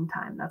that bloom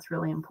time. That's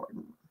really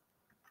important.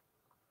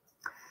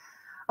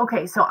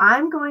 Okay, so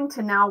I'm going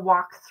to now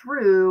walk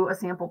through a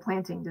sample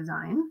planting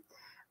design.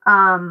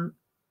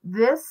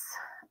 This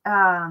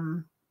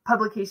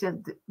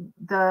publication,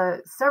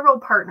 the several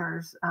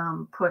partners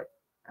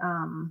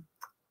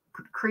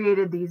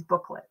created these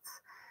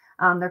booklets.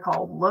 They're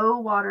called Low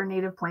Water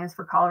Native Plants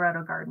for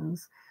Colorado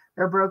Gardens.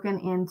 They're broken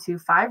into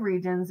 5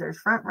 regions. There's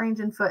Front Range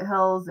and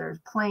foothills, there's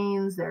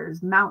plains,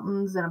 there's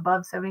mountains and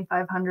above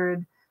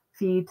 7,500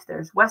 feet,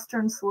 there's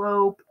Western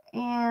Slope,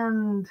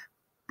 and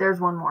there's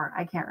one more.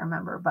 I can't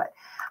remember, but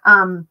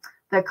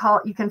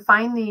you can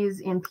find these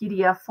in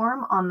PDF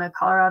form on the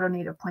Colorado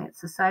Native Plant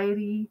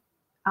Society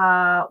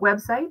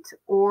website,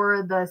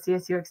 or the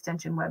CSU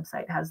Extension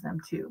website has them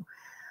too.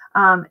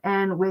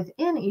 And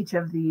within each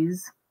of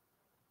these,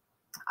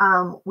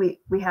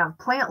 we have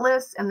plant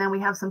lists, and then we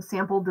have some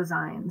sample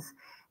designs.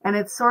 And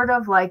it's sort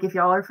of like, if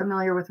y'all are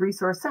familiar with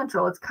Resource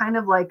Central, it's kind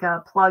of like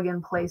a plug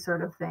and play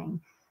sort of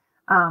thing.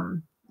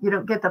 You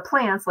don't get the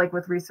plants like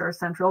with Resource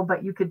Central,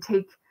 but you could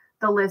take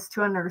the list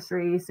to a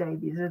nursery, say,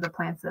 these are the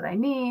plants that I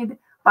need,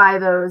 buy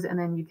those, and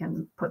then you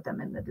can put them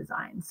in the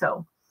design.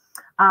 So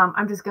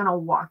I'm just going to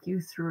walk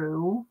you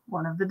through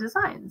one of the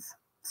designs.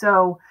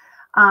 So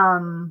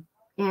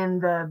in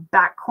the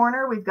back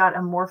corner, we've got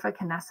Amorpha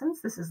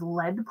canescens. This is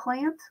lead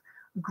plant,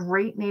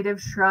 great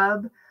native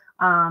shrub.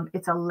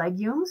 It's a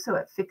legume, so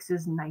it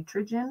fixes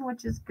nitrogen,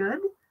 which is good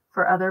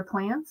for other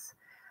plants.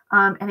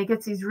 And it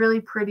gets these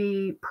really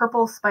pretty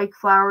purple spike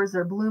flowers.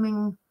 They're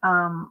blooming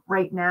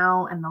right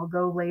now, and they'll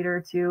go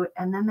later too.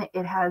 And then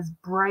it has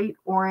bright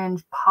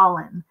orange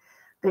pollen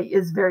that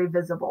is very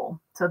visible.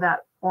 So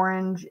that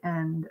orange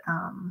and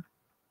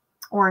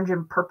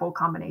purple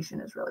combination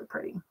is really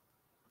pretty.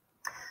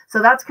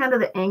 So that's kind of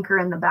the anchor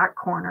in the back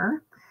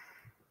corner.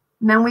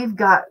 And then we've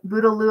got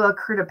Bouteloua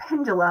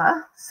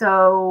curtipendula.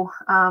 So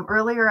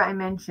earlier I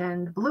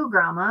mentioned blue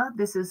grama.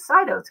 This is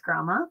side oats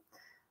grama.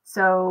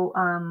 So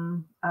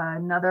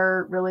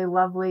another really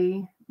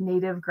lovely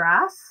native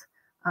grass,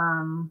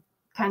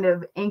 kind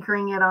of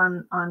anchoring it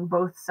on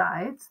both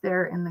sides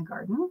there in the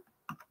garden.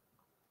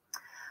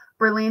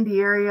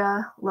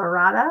 Berlandiera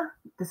laurata.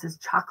 This is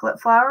chocolate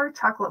flower.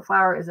 Chocolate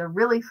flower is a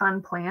really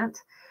fun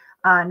plant,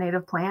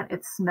 native plant.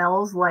 It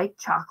smells like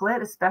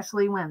chocolate,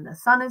 especially when the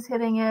sun is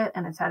hitting it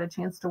and it's had a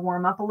chance to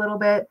warm up a little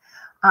bit.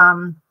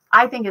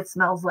 I think it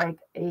smells like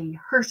a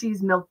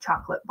Hershey's milk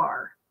chocolate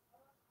bar.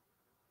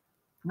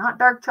 Not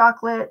dark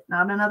chocolate,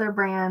 not another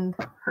brand,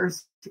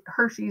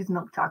 Hershey's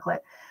milk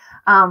chocolate.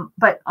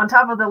 But on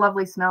top of the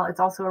lovely smell, it's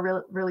also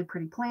a really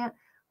pretty plant,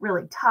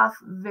 really tough,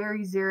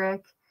 very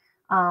xeric,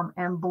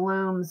 and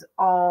blooms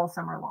all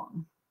summer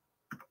long.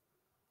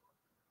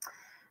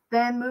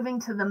 Then moving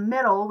to the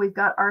middle, we've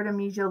got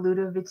Artemisia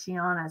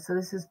ludoviciana. So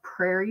this is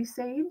prairie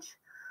sage.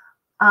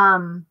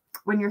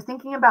 When you're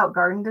thinking about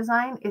garden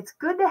design, it's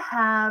good to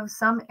have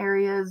some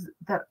areas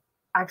that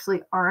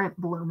actually aren't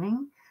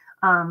blooming.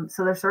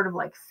 So they're sort of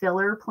like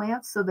filler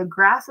plants. So the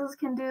grasses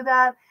can do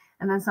that.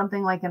 And then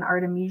something like an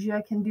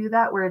Artemisia can do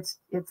that, where it's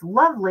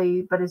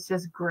lovely, but it's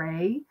just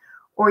gray.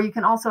 Or you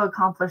can also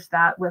accomplish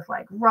that with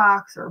like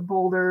rocks or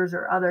boulders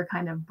or other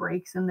kind of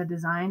breaks in the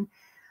design.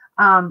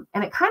 And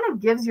it kind of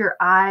gives your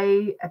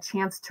eye a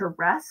chance to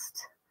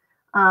rest.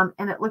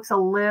 And it looks a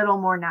little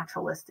more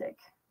naturalistic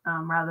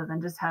rather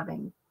than just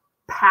having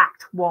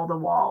packed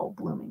wall-to-wall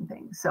blooming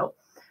things. So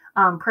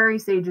prairie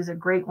sage is a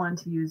great one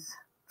to use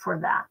for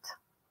that.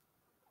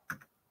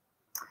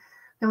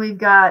 Then we've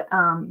got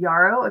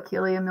yarrow,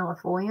 Achillea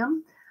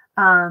millefolium.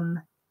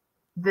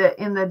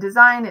 In the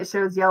design, it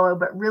shows yellow,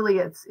 but really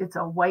it's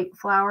a white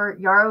flower.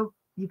 Yarrow,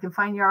 you can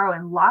find yarrow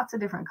in lots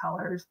of different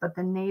colors, but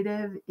the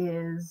native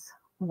is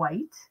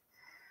white.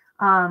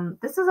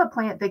 This is a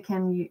plant that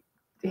can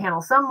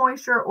handle some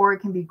moisture, or it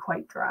can be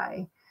quite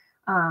dry.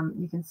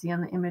 You can see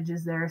on the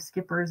images there,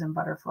 skippers and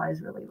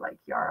butterflies really like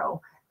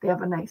yarrow. They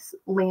have a nice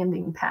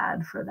landing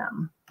pad for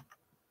them.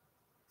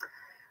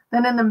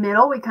 Then in the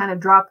middle, we kind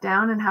of drop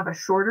down and have a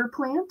shorter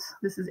plant.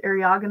 This is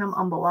Eriogonum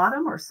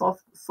umbulatum, or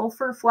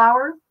sulfur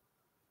flower.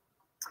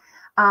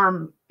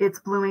 It's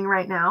blooming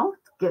right now.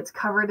 It gets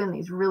covered in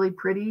these really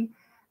pretty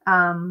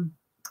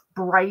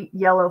bright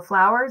yellow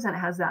flowers, and it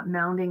has that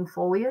mounding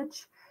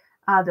foliage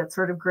that's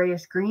sort of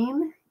grayish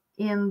green.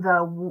 In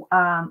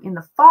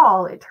the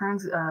fall, it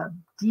turns a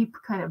deep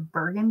kind of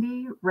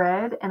burgundy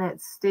red, and it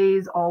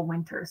stays all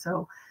winter.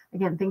 So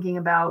again, thinking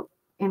about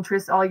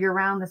interest all year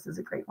round, this is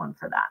a great one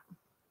for that.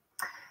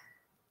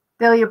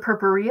 Thalia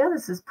purpurea,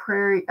 this is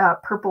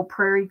purple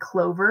prairie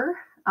clover.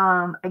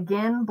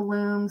 Again,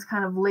 blooms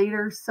kind of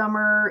later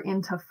summer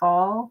into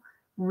fall.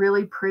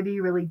 Really pretty,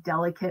 really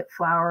delicate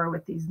flower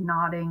with these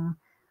nodding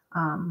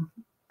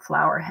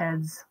flower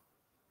heads.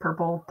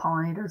 Purple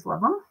pollinators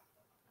love them.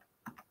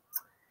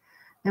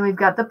 Then we've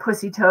got the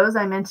pussy toes.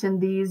 I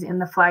mentioned these in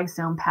the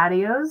flagstone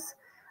patios.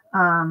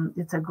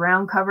 It's a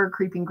ground cover,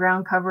 creeping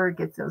ground cover. It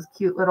gets those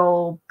cute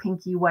little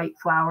pinky white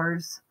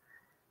flowers.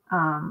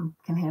 Can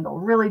handle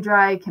really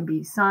dry, can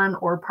be sun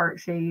or part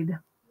shade,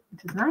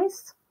 which is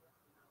nice.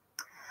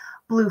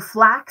 Blue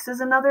flax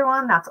is another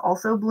one that's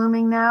also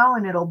blooming now,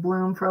 and it'll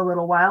bloom for a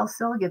little while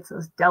still. It gets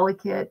those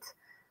delicate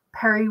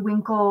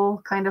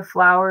periwinkle kind of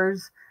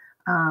flowers.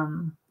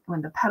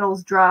 When the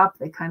petals drop,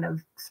 they kind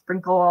of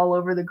sprinkle all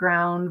over the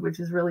ground, which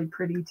is really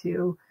pretty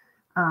too.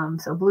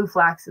 So blue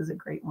flax is a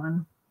great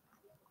one.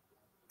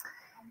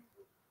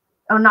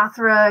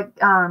 Onothera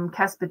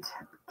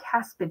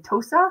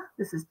caspitosa.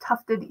 This is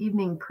tufted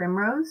evening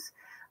primrose.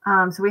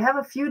 So we have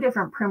a few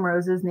different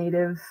primroses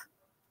native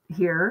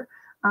here.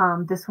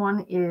 This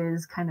one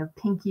is kind of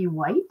pinky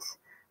white.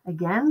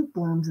 Again,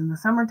 blooms in the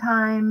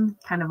summertime,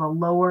 kind of a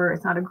lower,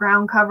 it's not a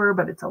ground cover,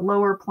 but it's a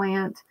lower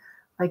plant.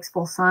 Likes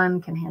full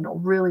sun, can handle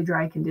really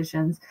dry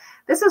conditions.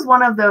 This is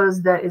one of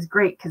those that is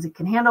great because it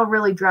can handle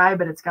really dry,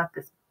 but it's got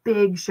this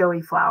big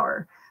showy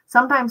flower.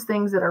 Sometimes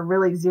things that are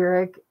really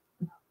xeric,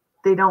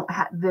 they're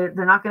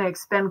not going to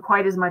expend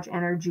quite as much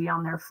energy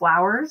on their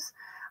flowers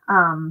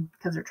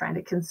because they're trying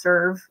to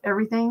conserve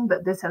everything,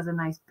 but this has a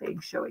nice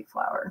big showy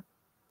flower.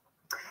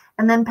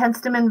 And then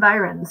penstemon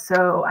virens.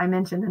 So I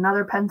mentioned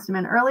another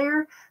penstemon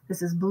earlier.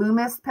 This is blue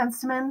mist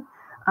penstemon.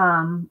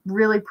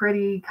 Really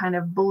pretty kind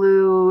of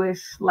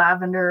bluish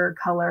lavender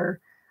color.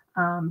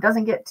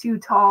 Doesn't get too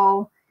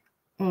tall,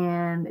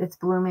 and it's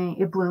blooming.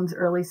 It blooms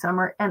early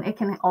summer, and it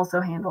can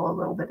also handle a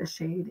little bit of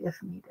shade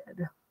if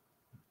needed.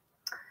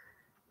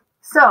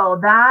 So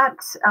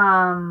that's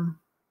kind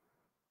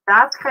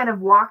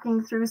of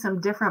walking through some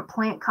different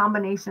plant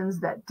combinations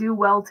that do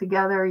well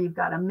together. You've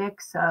got a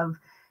mix of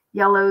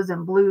yellows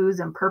and blues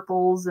and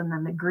purples, and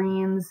then the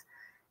greens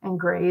and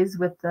grays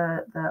with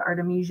the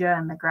artemisia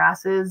and the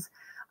grasses.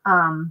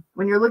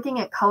 When you're looking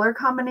at color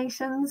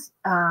combinations,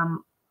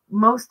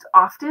 most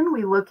often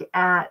we look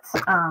at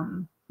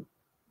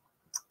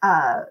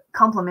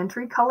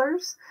complementary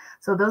colors.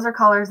 So those are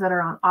colors that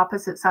are on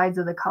opposite sides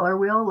of the color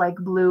wheel, like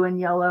blue and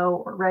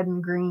yellow, or red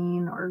and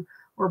green, or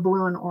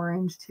blue and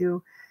orange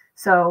too.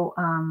 So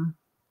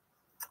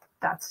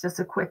that's just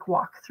a quick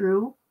walk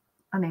through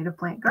a native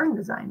plant garden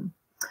design.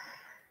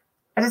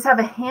 I just have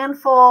a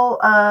handful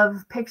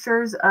of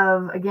pictures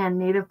of, again,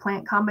 native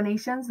plant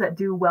combinations that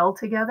do well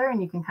together,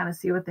 and you can kind of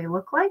see what they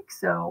look like.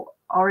 So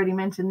already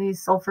mentioned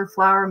these, sulfur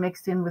flower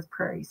mixed in with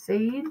prairie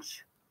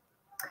sage.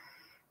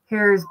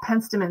 Here's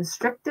Penstemon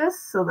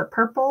strictus, so the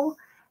purple,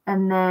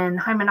 and then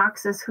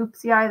Hymenopsis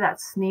hoopsii,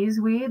 that's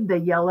sneezeweed, the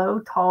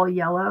yellow, tall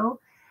yellow.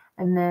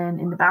 And then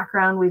in the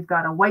background, we've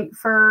got a white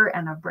fir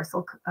and a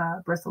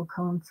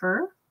bristlecone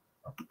fir.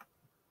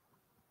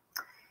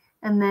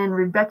 And then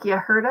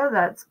Rudbeckia hirta,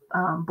 that's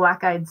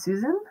black-eyed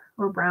Susan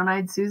or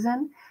brown-eyed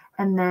Susan.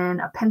 And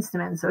then a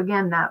Penstemon. So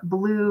again, that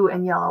blue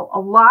and yellow. A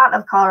lot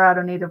of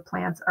Colorado native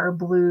plants are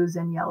blues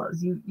and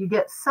yellows. You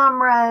get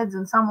some reds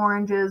and some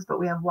oranges, but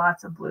we have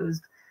lots of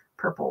blues,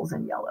 purples,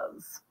 and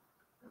yellows.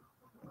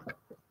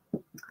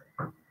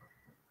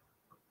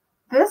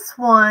 This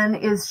one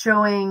is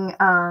showing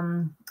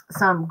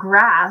some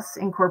grass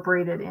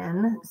incorporated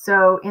in.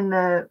 So in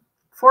the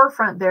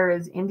forefront there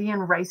is Indian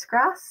rice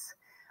grass,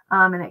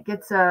 and it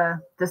gets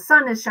the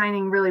sun is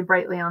shining really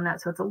brightly on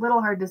that, so it's a little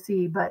hard to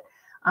see, but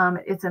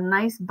it's a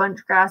nice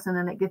bunch grass, and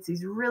then it gets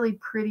these really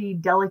pretty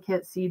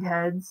delicate seed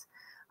heads.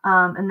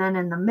 And then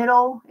in the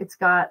middle, it's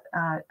got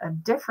a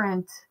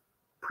different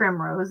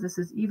primrose. This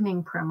is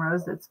evening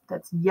primrose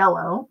that's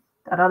yellow.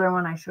 That other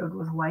one I showed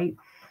was white.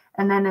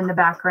 And then in the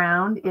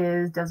background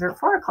is desert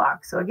 4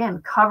 o'clock. So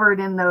again, covered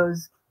in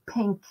those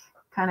pink,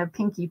 kind of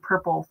pinky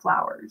purple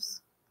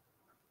flowers.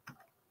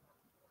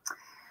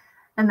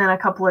 And then a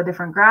couple of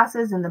different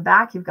grasses. In the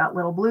back, you've got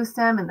little blue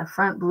stem. In the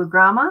front, blue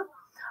grama.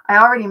 I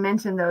already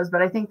mentioned those,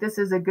 but I think this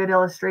is a good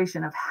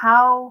illustration of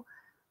how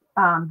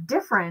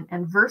different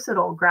and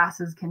versatile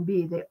grasses can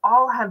be. They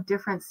all have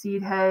different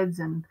seed heads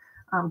and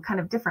kind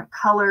of different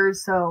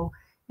colors. So,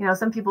 you know,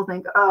 some people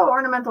think, oh,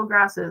 ornamental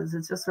grasses,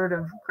 it's just sort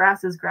of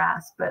grass is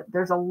grass, but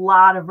there's a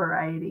lot of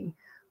variety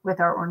with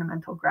our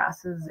ornamental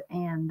grasses,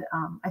 and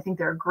I think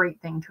they're a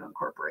great thing to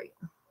incorporate.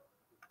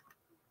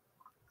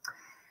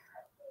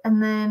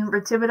 And then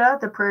Retivita,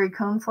 the prairie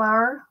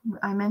coneflower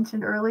I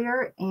mentioned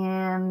earlier,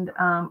 and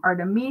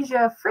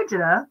Artemisia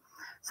frigida.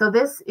 So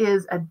this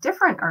is a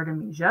different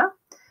Artemisia.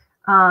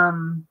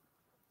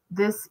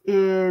 This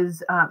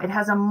is, it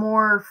has a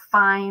more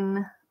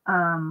finely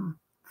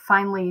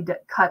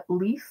cut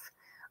leaf,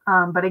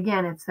 but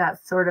again, it's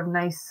that sort of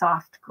nice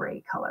soft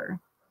gray color.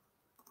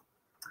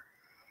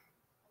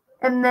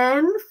 And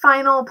then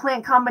final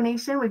plant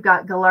combination, we've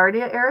got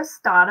Gaillardia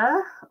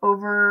aristata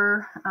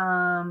over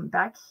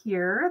back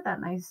here,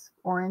 that nice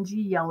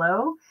orangey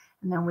yellow.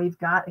 And then we've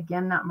got,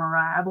 again, that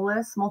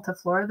Mirabilis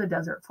multiflora, the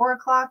desert 4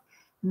 o'clock.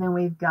 And then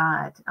we've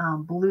got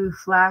blue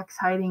flax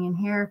hiding in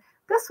here.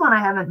 This one I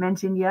haven't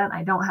mentioned yet.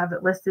 I don't have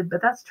it listed,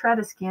 but that's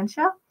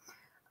Tradescantia.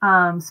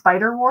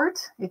 Spiderwort.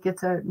 It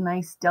gets a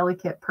nice,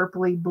 delicate,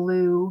 purpley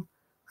blue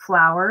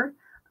flower.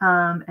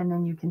 And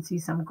then you can see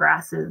some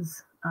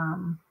grasses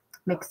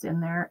mixed in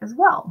there as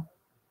well.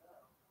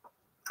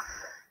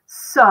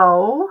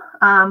 So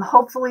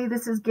hopefully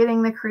this is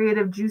getting the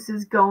creative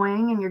juices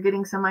going, and you're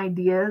getting some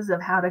ideas of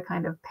how to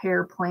kind of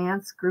pair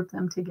plants, group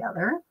them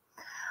together.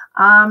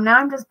 Now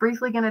I'm just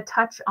briefly going to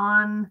touch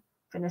on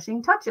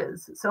finishing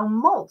touches. So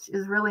mulch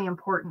is really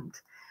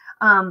important.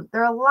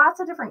 There are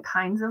lots of different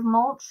kinds of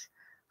mulch.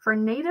 For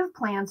native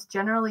plants,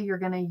 generally you're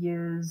going to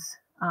use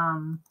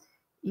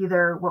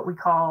either what we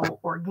call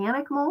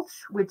organic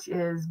mulch, which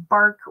is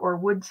bark or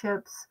wood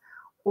chips,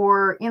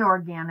 or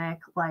inorganic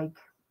like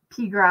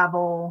pea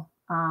gravel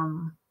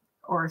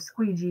or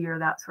squeegee or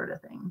that sort of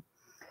thing.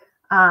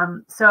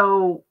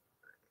 So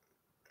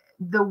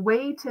the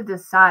way to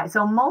decide,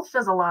 so mulch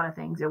does a lot of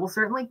things. It will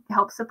certainly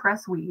help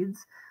suppress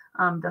weeds.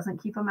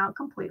 Doesn't keep them out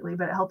completely,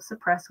 but it helps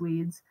suppress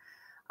weeds.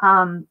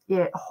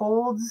 It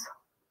holds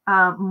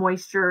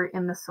moisture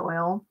in the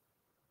soil,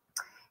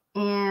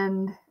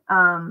 and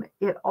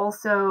it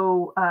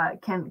also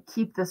can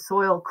keep the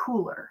soil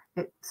cooler.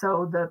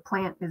 So the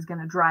plant is going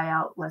to dry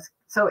out less.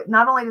 So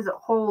not only does it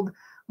hold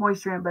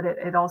moisture in, but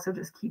it also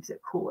just keeps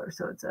it cooler.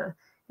 So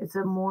it's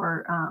a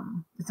more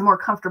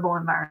comfortable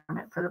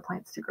environment for the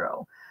plants to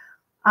grow.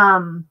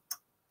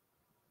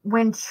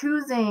 When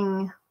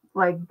choosing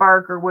like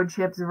bark or wood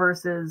chips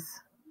versus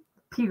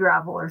pea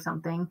gravel or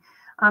something,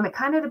 it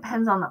kind of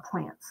depends on the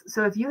plants.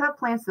 So if you have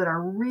plants that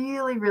are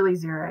really, really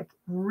xeric,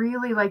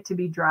 really like to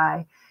be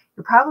dry,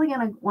 you're probably going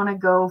to want to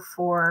go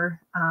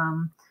for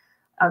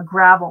a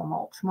gravel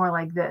mulch, more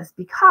like this,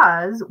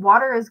 because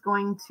water is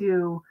going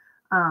to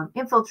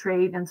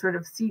infiltrate and sort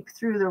of seep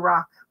through the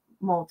rock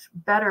mulch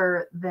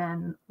better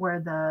than where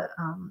the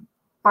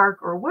bark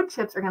or wood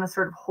chips are going to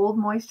sort of hold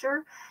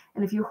moisture.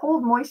 And if you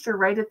hold moisture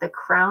right at the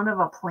crown of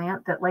a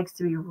plant that likes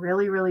to be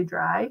really, really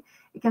dry,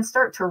 it can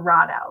start to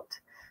rot out.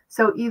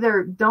 So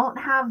either don't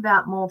have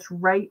that mulch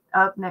right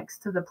up next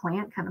to the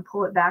plant, kind of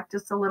pull it back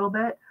just a little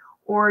bit,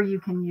 or you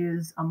can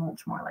use a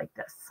mulch more like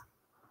this.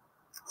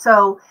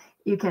 So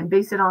you can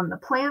base it on the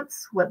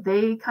plants, what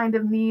they kind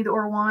of need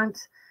or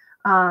want,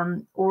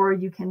 or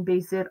you can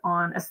base it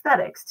on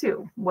aesthetics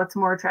too. What's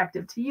more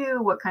attractive to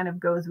you? What kind of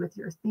goes with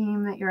your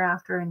theme that you're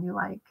after and you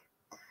like?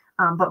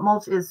 But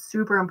mulch is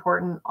super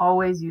important.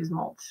 Always use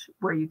mulch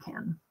where you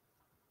can.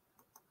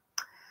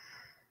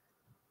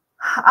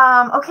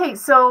 Okay,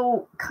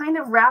 so kind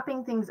of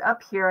wrapping things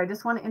up here, I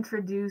just want to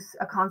introduce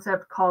a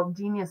concept called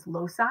genius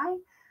loci.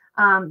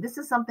 This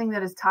is something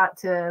that is taught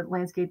to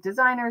landscape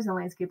designers and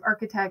landscape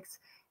architects,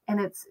 and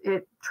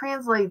it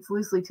translates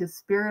loosely to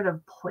spirit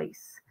of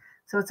place.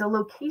 So it's a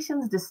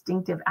location's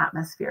distinctive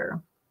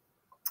atmosphere.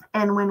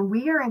 And when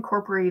we are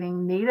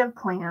incorporating native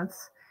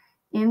plants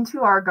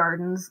into our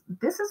gardens,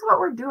 this is what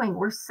we're doing.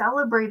 We're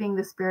celebrating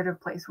the spirit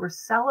of place. We're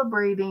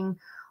celebrating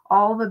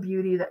all the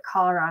beauty that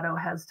Colorado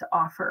has to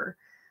offer.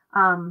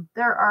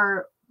 There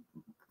are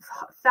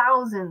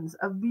thousands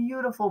of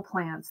beautiful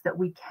plants that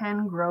we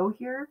can grow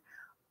here,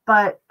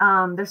 but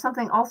there's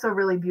something also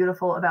really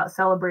beautiful about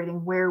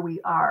celebrating where we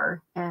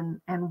are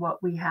and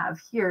what we have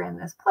here in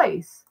this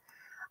place.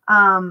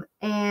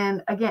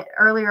 And again,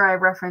 earlier I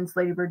referenced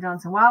Lady Bird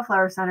Johnson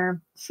Wildflower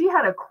Center. She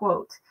had a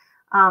quote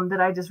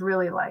that I just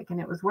really like, and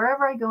it was,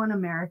 "Wherever I go in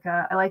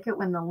America, I like it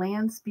when the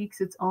land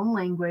speaks its own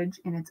language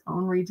in its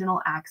own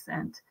regional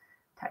accent.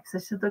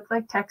 Texas should look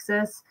like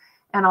Texas,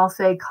 and I'll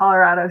say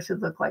Colorado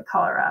should look like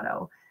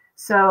Colorado."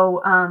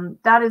 So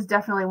that is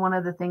definitely one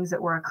of the things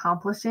that we're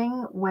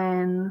accomplishing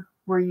when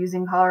we're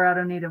using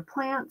Colorado native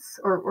plants,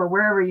 or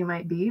wherever you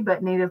might be,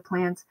 but native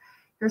plants.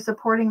 You're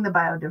supporting the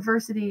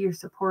biodiversity, you're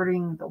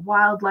supporting the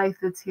wildlife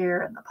that's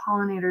here and the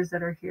pollinators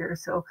that are here.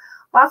 So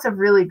lots of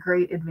really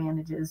great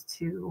advantages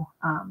to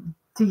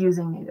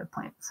using native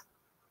plants.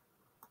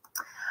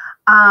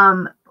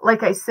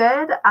 Like I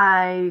said,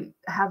 I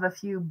have a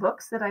few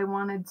books that I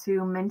wanted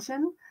to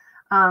mention.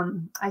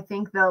 I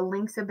think the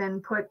links have been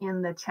put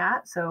in the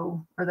chat,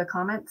 or the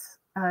comments.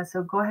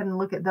 So go ahead and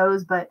look at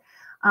those. But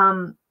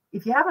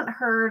if you haven't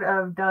heard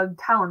of Doug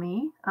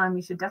Tallamy,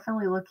 you should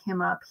definitely look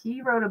him up.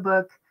 He wrote a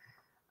book,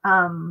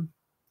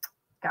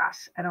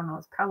 gosh, I don't know,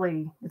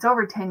 it's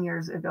over 10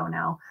 years ago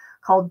now,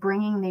 called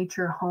Bringing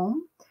Nature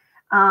Home.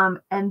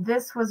 And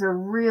this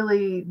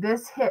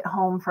hit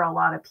home for a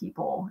lot of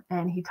people.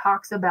 And he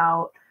talks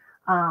about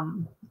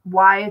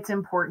why it's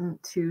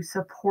important to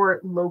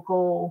support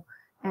local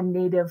and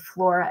native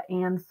flora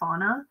and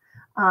fauna.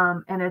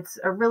 And it's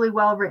a really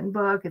well-written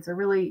book. It's a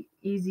really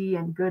easy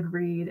and good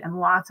read, and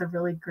lots of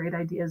really great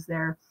ideas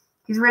there.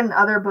 He's written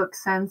other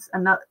books since.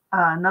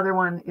 Another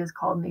one is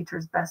called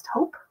Nature's Best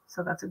Hope.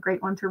 So that's a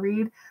great one to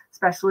read,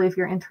 especially if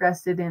you're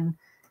interested in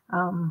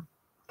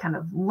kind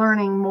of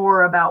learning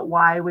more about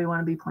why we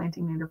want to be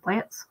planting native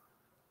plants.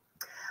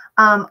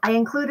 I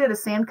included a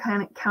Sand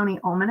County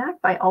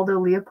Almanac by Aldo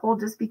Leopold,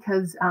 just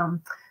because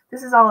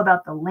this is all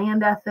about the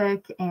land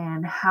ethic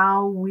and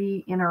how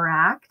we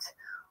interact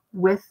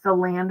with the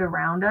land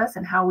around us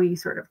and how we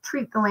sort of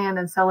treat the land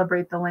and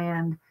celebrate the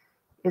land.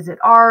 Is it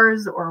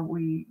ours, or are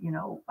we,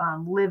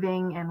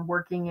 living and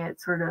working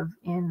it sort of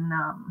in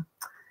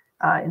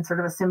sort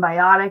of a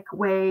symbiotic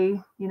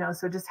way,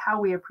 so just how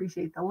we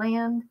appreciate the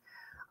land.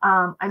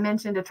 I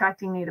mentioned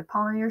Attracting Native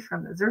Pollinators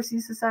from the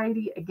Xerces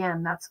Society.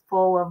 Again, that's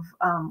full of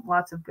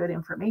lots of good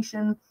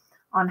information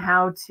on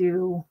how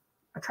to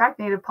attract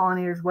native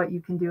pollinators, what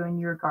you can do in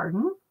your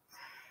garden.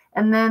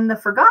 And then The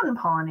Forgotten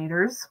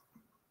Pollinators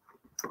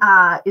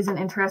is an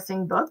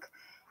interesting book.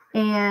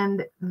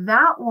 And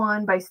that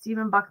one by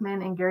Stephen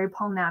Buckman and Gary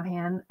Paul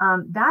Nabhan,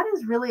 that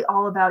is really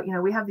all about,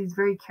 we have these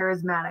very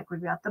charismatic,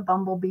 we've got the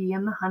bumblebee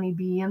and the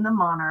honeybee and the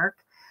monarch,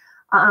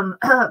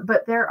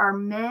 but there are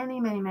many,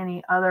 many,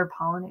 many other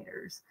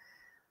pollinators.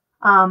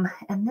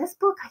 And this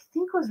book, I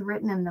think, was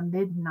written in the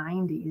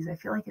mid-90s. I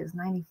feel like it was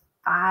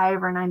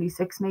 95 or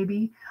 96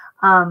 maybe,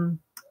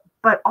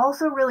 but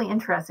also really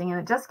interesting. And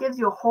it just gives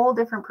you a whole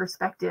different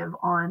perspective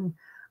on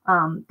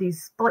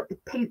these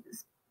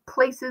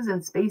places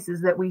and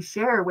spaces that we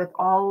share with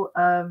all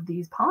of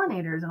these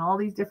pollinators and all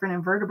these different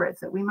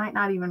invertebrates that we might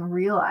not even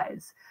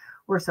realize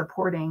we're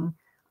supporting,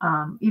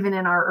 even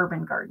in our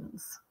urban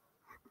gardens.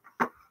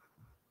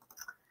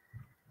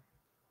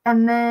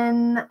 And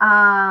then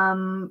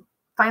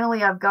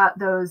finally, I've got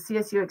those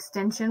CSU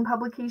Extension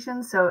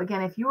publications. So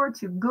again, if you were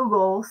to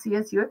Google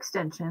CSU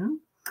Extension,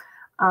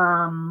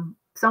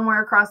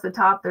 somewhere across the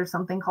top, there's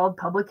something called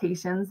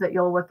publications that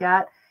you'll look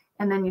at.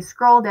 And then you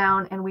scroll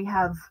down and we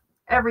have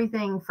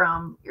everything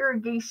from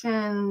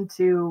irrigation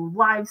to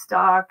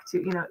livestock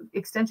to,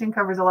 extension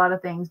covers a lot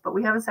of things, but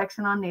we have a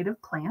section on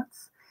native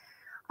plants.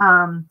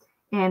 And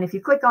if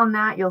you click on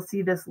that, you'll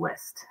see this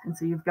list. And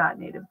so you've got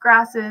native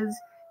grasses.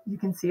 You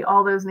can see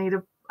all those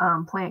native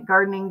plant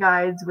gardening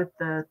guides with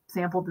the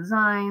sample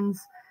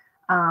designs.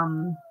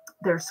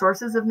 their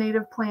sources of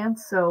native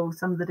plants, so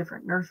some of the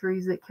different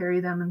nurseries that carry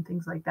them and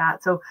things like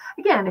that. So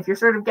again, if you're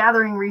sort of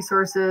gathering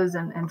resources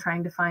and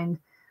trying to find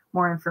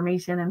more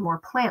information and more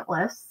plant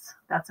lists,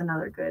 that's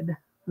another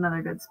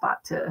good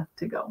spot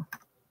to go.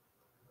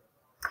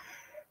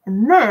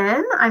 And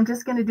then I'm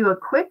just going to do a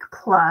quick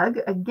plug.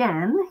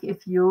 Again,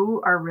 if you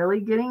are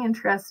really getting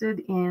interested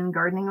in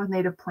gardening with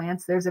native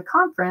plants, there's a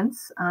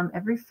conference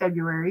every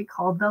February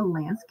called the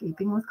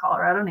Landscaping with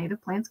Colorado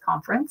Native Plants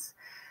Conference.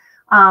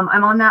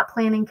 I'm on that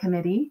planning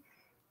committee,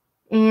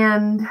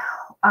 and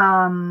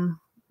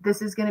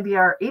this is going to be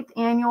our 8th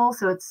annual.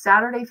 So it's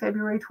Saturday,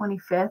 February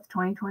 25th,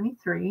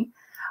 2023.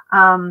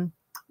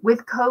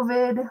 With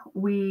COVID,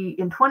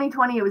 in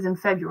 2020, it was in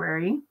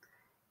February.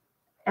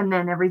 And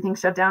then everything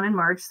shut down in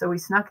March. So we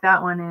snuck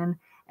that one in.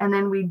 And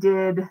then we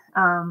did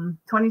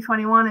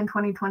 2021 and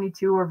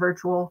 2022 were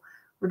virtual.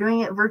 We're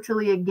doing it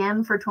virtually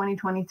again for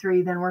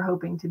 2023. Then we're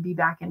hoping to be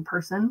back in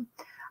person.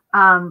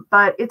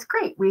 But it's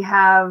great. We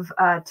have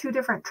 2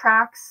 different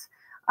tracks,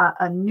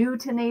 a new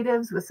to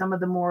natives with some of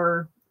the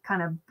more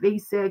kind of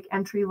basic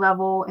entry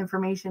level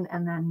information,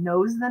 and then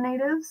knows the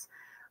natives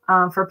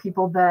for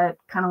people that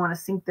kind of want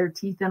to sink their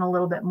teeth in a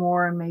little bit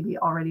more and maybe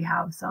already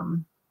have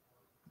some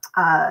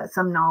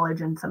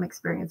knowledge and some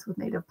experience with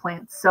native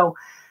plants. So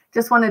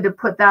just wanted to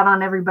put that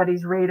on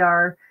everybody's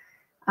radar.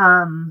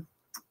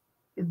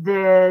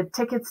 The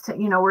tickets to,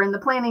 we're in the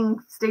planning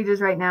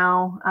stages right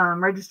now.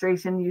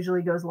 Registration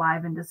usually goes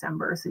live in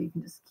December. So you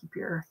can just keep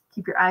your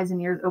eyes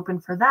and ears open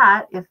for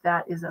that if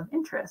that is of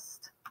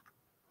interest.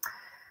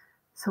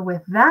 So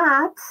with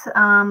that,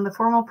 the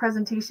formal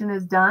presentation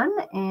is done,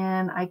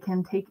 and I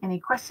can take any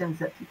questions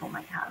that people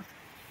might have.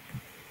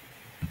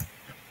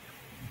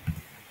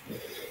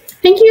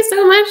 Thank you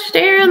so much,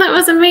 Deryn. That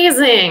was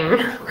amazing.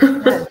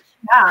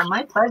 Yeah,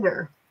 my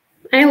pleasure.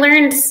 I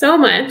learned so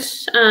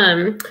much.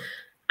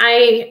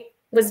 I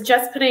was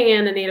just putting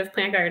in a native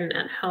plant garden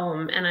at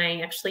home, and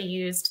I actually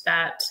used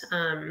that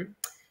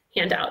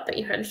handout that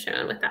you had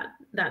shown with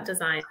that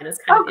design as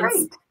kind of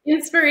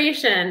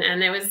inspiration.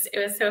 And it was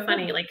so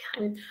funny. Like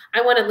I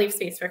wanted to leave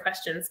space for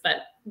questions,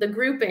 but the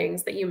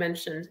groupings that you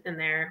mentioned in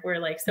there were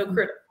like so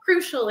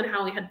crucial in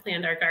how we had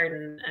planned our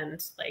garden.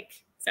 And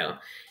so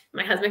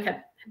my husband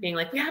kept being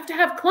like, we have to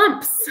have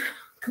clumps.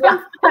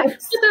 Put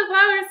the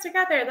flowers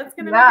together. That's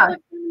going to make it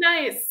look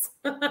nice.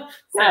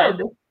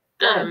 Good.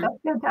 That's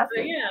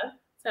fantastic.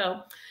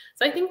 So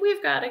I think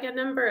we've got a good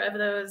number of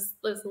those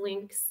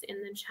links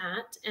in the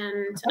chat.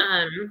 And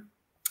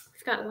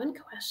we've got one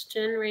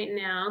question right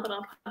now that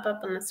I'll pop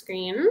up on the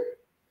screen.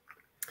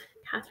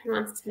 Catherine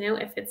wants to know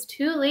if it's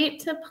too late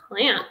to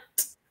plant.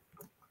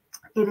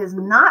 It is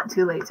not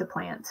too late to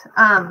plant.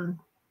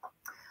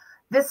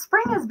 This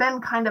spring has been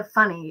kind of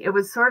funny. It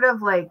was sort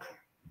of like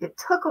it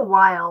took a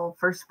while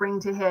for spring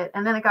to hit,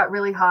 and then it got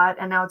really hot,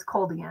 and now it's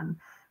cold again,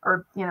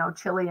 or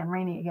chilly and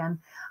rainy again.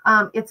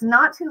 It's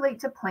not too late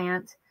to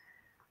plant.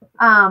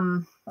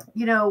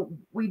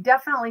 We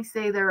definitely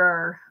say there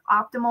are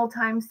optimal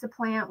times to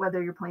plant,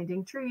 whether you're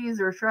planting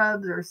trees or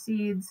shrubs or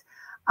seeds.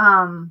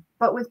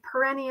 But with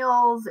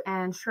perennials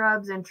and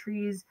shrubs and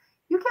trees,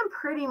 you can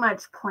pretty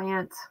much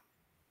plant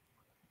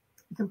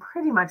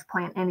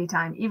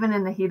anytime, even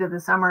in the heat of the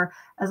summer,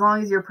 as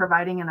long as you're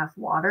providing enough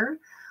water.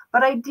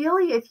 But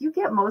ideally, if you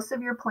get most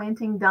of your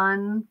planting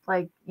done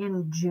like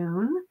in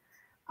June,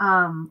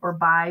 or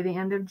by the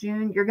end of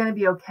June, you're going to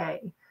be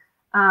okay.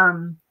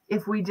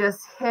 If we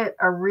just hit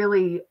a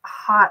really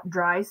hot,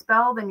 dry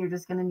spell, then you're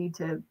just going to need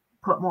to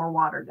put more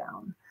water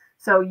down.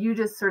 So you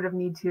just sort of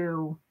need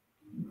to,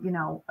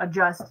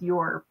 adjust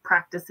your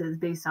practices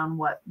based on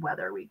what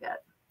weather we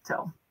get.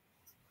 So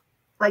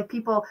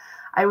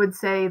I would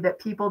say that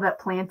people that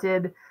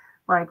planted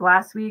like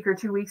last week or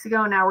 2 weeks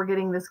ago, now we're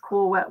getting this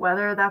cool, wet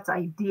weather. That's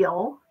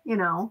ideal,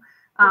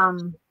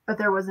 but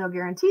there was no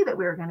guarantee that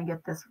we were going to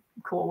get this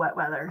cool, wet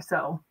weather.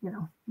 So,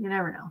 you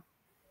never know.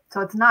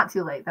 So it's not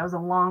too late. That was a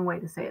long way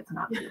to say it's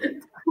not too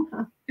late.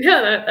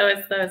 Yeah,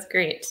 that was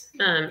great.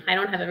 I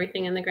don't have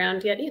everything in the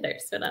ground yet either,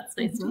 so that's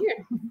nice to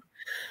hear.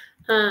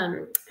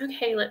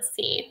 Okay, let's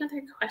see.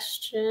 Another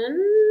question.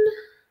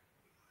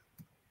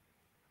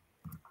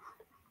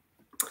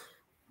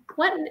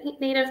 What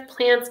native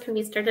plants can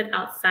be started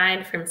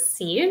outside from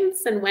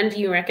seeds, and when do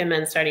you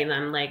recommend starting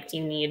them? Like, do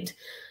you need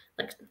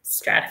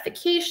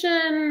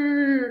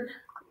stratification?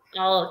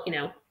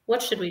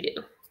 What should we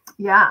do?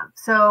 Yeah.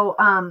 So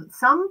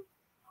some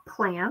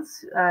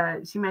plants,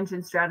 she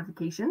mentioned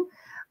stratification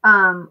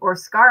or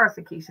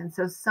scarification.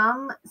 So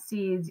some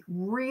seeds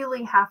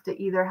really have to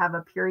either have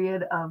a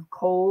period of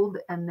cold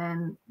and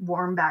then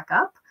warm back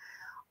up,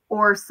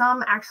 or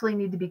some actually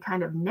need to be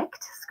kind of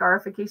nicked.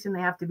 Scarification,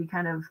 they have to be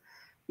kind of,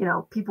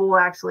 people will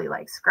actually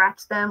like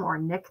scratch them or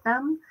nick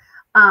them.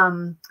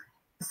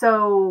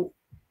 So,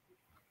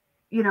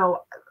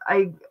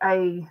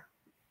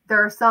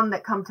 there are some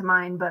that come to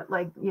mind, but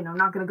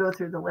not going to go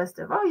through the list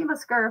of, you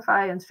must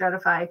scarify and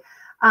stratify.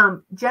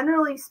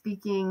 Generally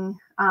speaking,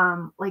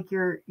 like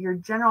your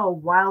general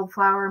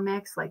wildflower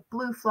mix, like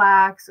blue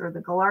flax or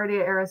the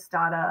Gaillardia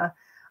aristata,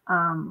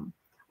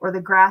 or the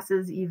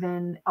grasses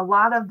even, a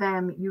lot of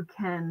them you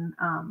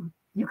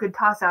could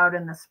toss out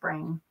in the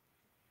spring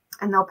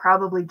and they'll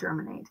probably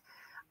germinate.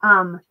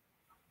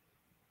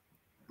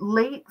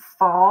 Late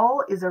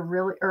fall is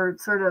or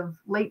sort of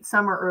late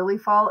summer, early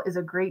fall is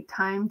a great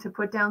time to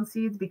put down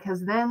seeds,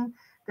 because then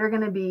they're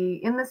going to be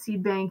in the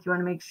seed bank. You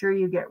want to make sure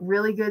you get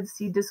really good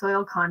seed to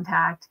soil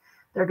contact.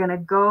 They're going to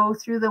go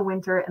through the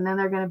winter, and then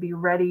they're going to be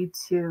ready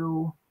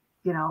to,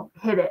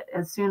 hit it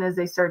as soon as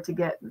they start to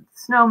get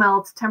snow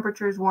melts,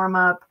 temperatures warm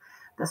up,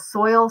 the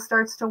soil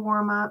starts to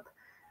warm up.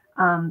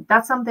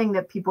 That's something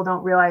that people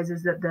don't realize,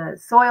 is that the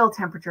soil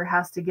temperature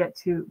has to get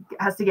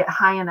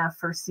high enough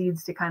for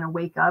seeds to kind of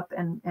wake up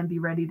and be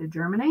ready to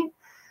germinate.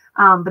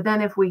 But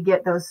then if we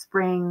get those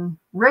spring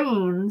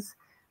rains,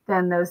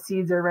 then those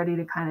seeds are ready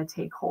to kind of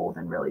take hold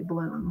and really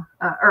bloom,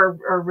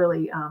 or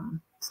really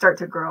start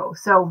to grow.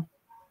 So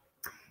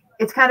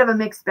it's kind of a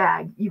mixed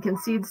bag. You can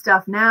seed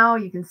stuff now,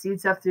 you can seed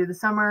stuff through the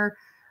summer,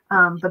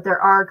 but there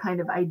are kind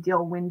of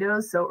ideal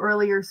windows. So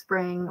earlier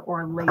spring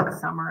or late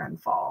summer and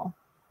fall.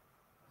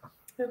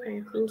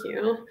 Okay, thank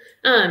you.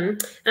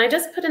 And I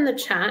just put in the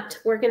chat,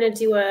 we're going to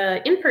do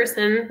a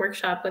in-person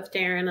workshop with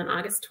Deryn on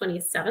August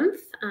 27th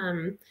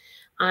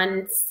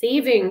on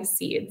saving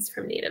seeds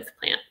from native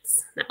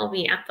plants. That will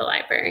be at the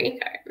library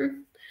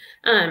garden.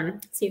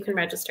 So you can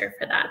register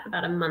for that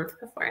about a month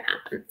before it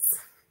happens.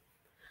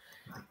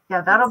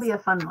 Yeah, that'll be a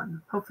fun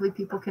one. Hopefully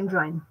people can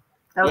join.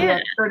 That'll be a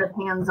sort of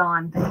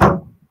hands-on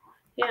thing.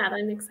 Yeah,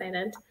 I'm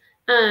excited.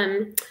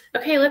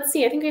 Okay, let's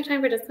see. I think we have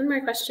time for just one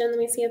more question. Let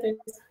me see if there's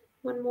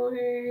one more.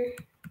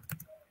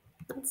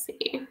 Let's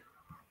see.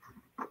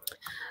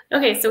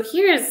 Okay, so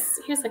here's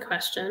the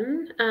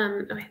question.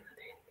 Okay, I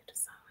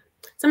just saw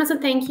one. Someone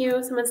said thank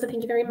you. Someone said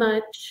thank you very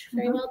much.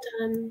 Very well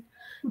done.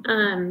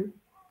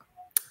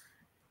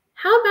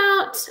 How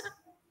about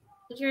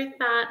your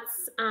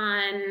thoughts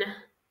on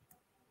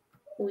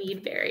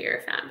weed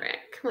barrier fabric?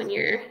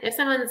 If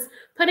someone's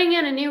putting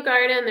in a new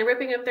garden, they're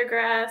ripping up their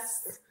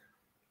grass,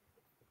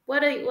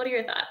 what are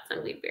your thoughts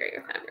on weed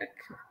barrier fabric?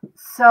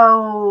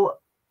 So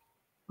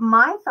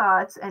my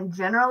thoughts, and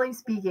generally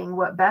speaking,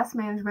 what best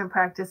management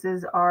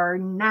practices are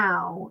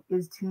now,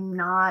 is to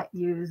not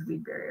use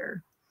weed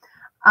barrier.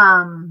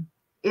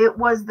 It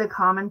was the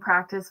common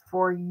practice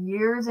for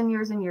years and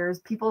years and years.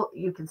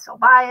 You can still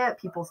buy it,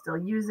 people still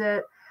use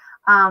it,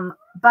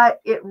 but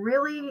it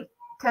really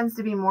tends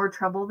to be more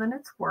trouble than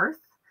it's worth.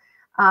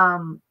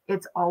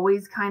 It's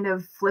always kind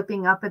of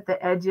flipping up at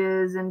the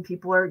edges, and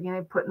people are,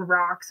 putting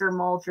rocks or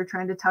mulch or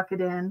trying to tuck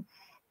it in.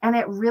 And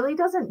it really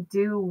doesn't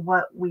do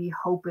what we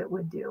hope it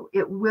would do.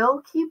 It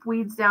will keep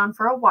weeds down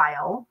for a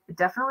while. It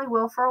definitely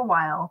will for a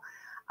while.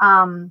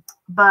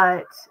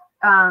 But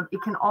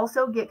it can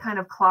also get kind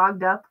of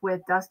clogged up with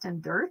dust and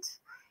dirt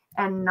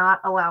and not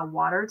allow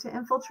water to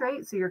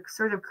infiltrate. So you're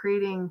sort of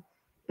creating,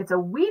 it's a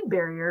weed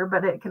barrier,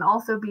 but it can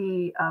also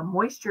be a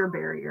moisture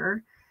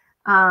barrier.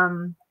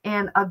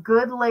 And a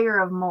good layer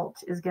of mulch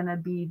is going to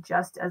be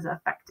just as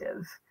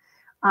effective.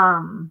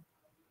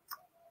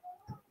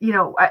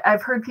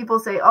 I've heard people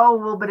say, oh,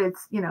 well, but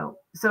it's,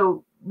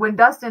 so when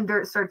dust and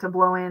dirt start to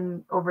blow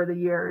in over the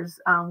years,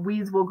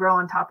 weeds will grow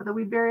on top of the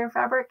weed barrier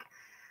fabric.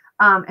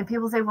 And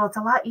people say, well, it's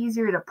a lot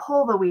easier to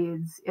pull the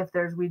weeds if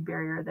there's weed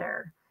barrier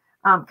there,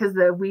 because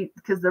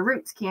the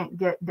roots can't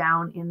get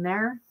down in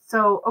there.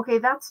 So, okay,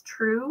 that's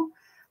true.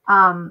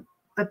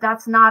 But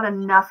that's not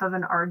enough of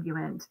an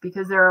argument,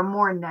 because there are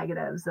more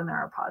negatives than there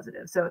are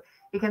positives. So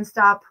it can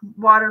stop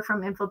water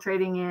from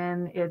infiltrating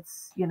in.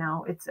 It's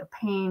a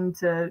pain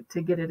to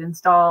get it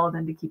installed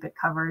and to keep it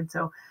covered.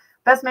 So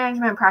best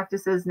management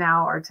practices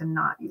now are to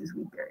not use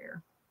weed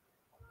barrier.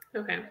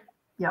 Okay.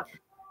 Yep.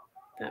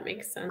 That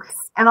makes sense.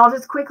 And I'll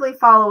just quickly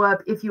follow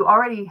up. If you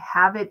already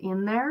have it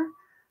in there,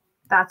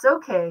 that's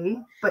okay,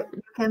 but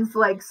you can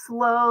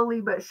slowly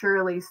but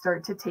surely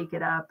start to take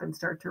it up and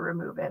start to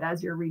remove it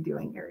as you're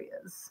redoing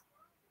areas.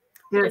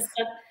 It's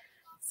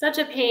such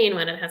a pain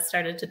when it has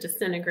started to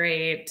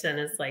disintegrate and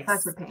is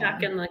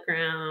stuck in the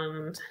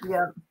ground.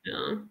 Yep.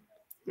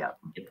 Yep.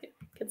 It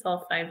gets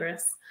all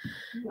fibrous.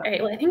 Yep. All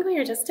right. Well, I think we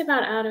are just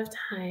about out of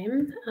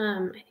time.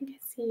 I think I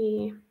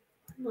see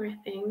one more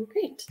thing.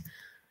 Great.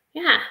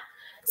 Yeah.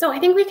 So I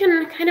think we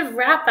can kind of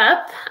wrap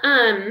up.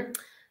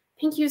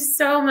 Thank you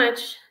so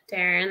much,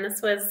 Deryn.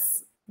 This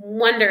was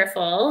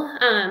wonderful.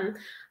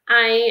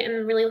 I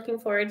am really looking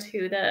forward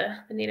to the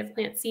native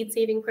plant seed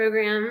saving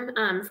program.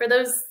 For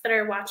those that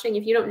are watching,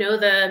 if you don't know,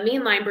 the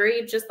main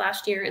library just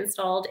last year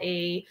installed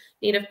a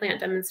native plant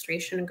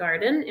demonstration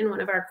garden in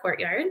one of our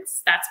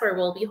courtyards. That's where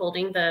we'll be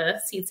holding the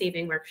seed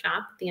saving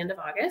workshop at the end of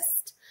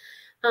August.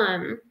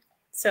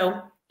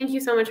 So thank you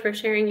so much for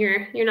sharing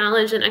your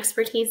knowledge and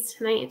expertise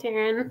tonight,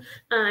 Deryn.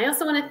 I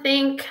also want to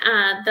thank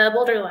the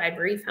Boulder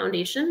Library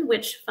Foundation,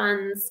 which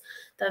funds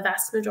the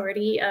vast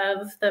majority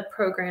of the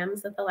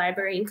programs at the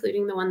library,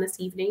 including the one this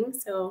evening.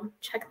 So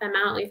check them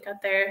out. We've got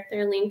their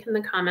link in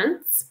the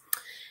comments.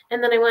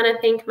 And then I want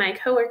to thank my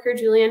coworker,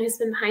 Julian, who's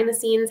been behind the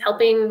scenes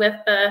helping with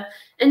the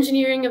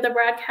engineering of the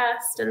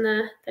broadcast and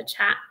the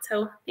chat.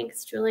 So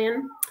thanks,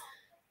 Julian.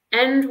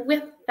 And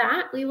with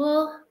that, we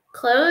will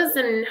close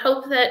and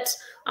hope that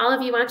all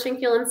of you watching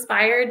feel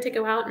inspired to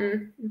go out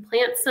and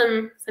plant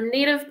some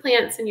native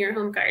plants in your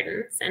home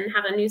gardens and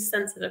have a new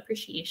sense of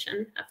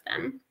appreciation of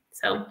them.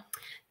 So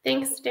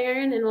thanks,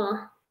 Deryn, and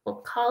we'll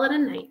call it a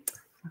night.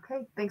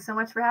 Okay, thanks so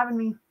much for having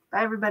me.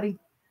 Bye, everybody.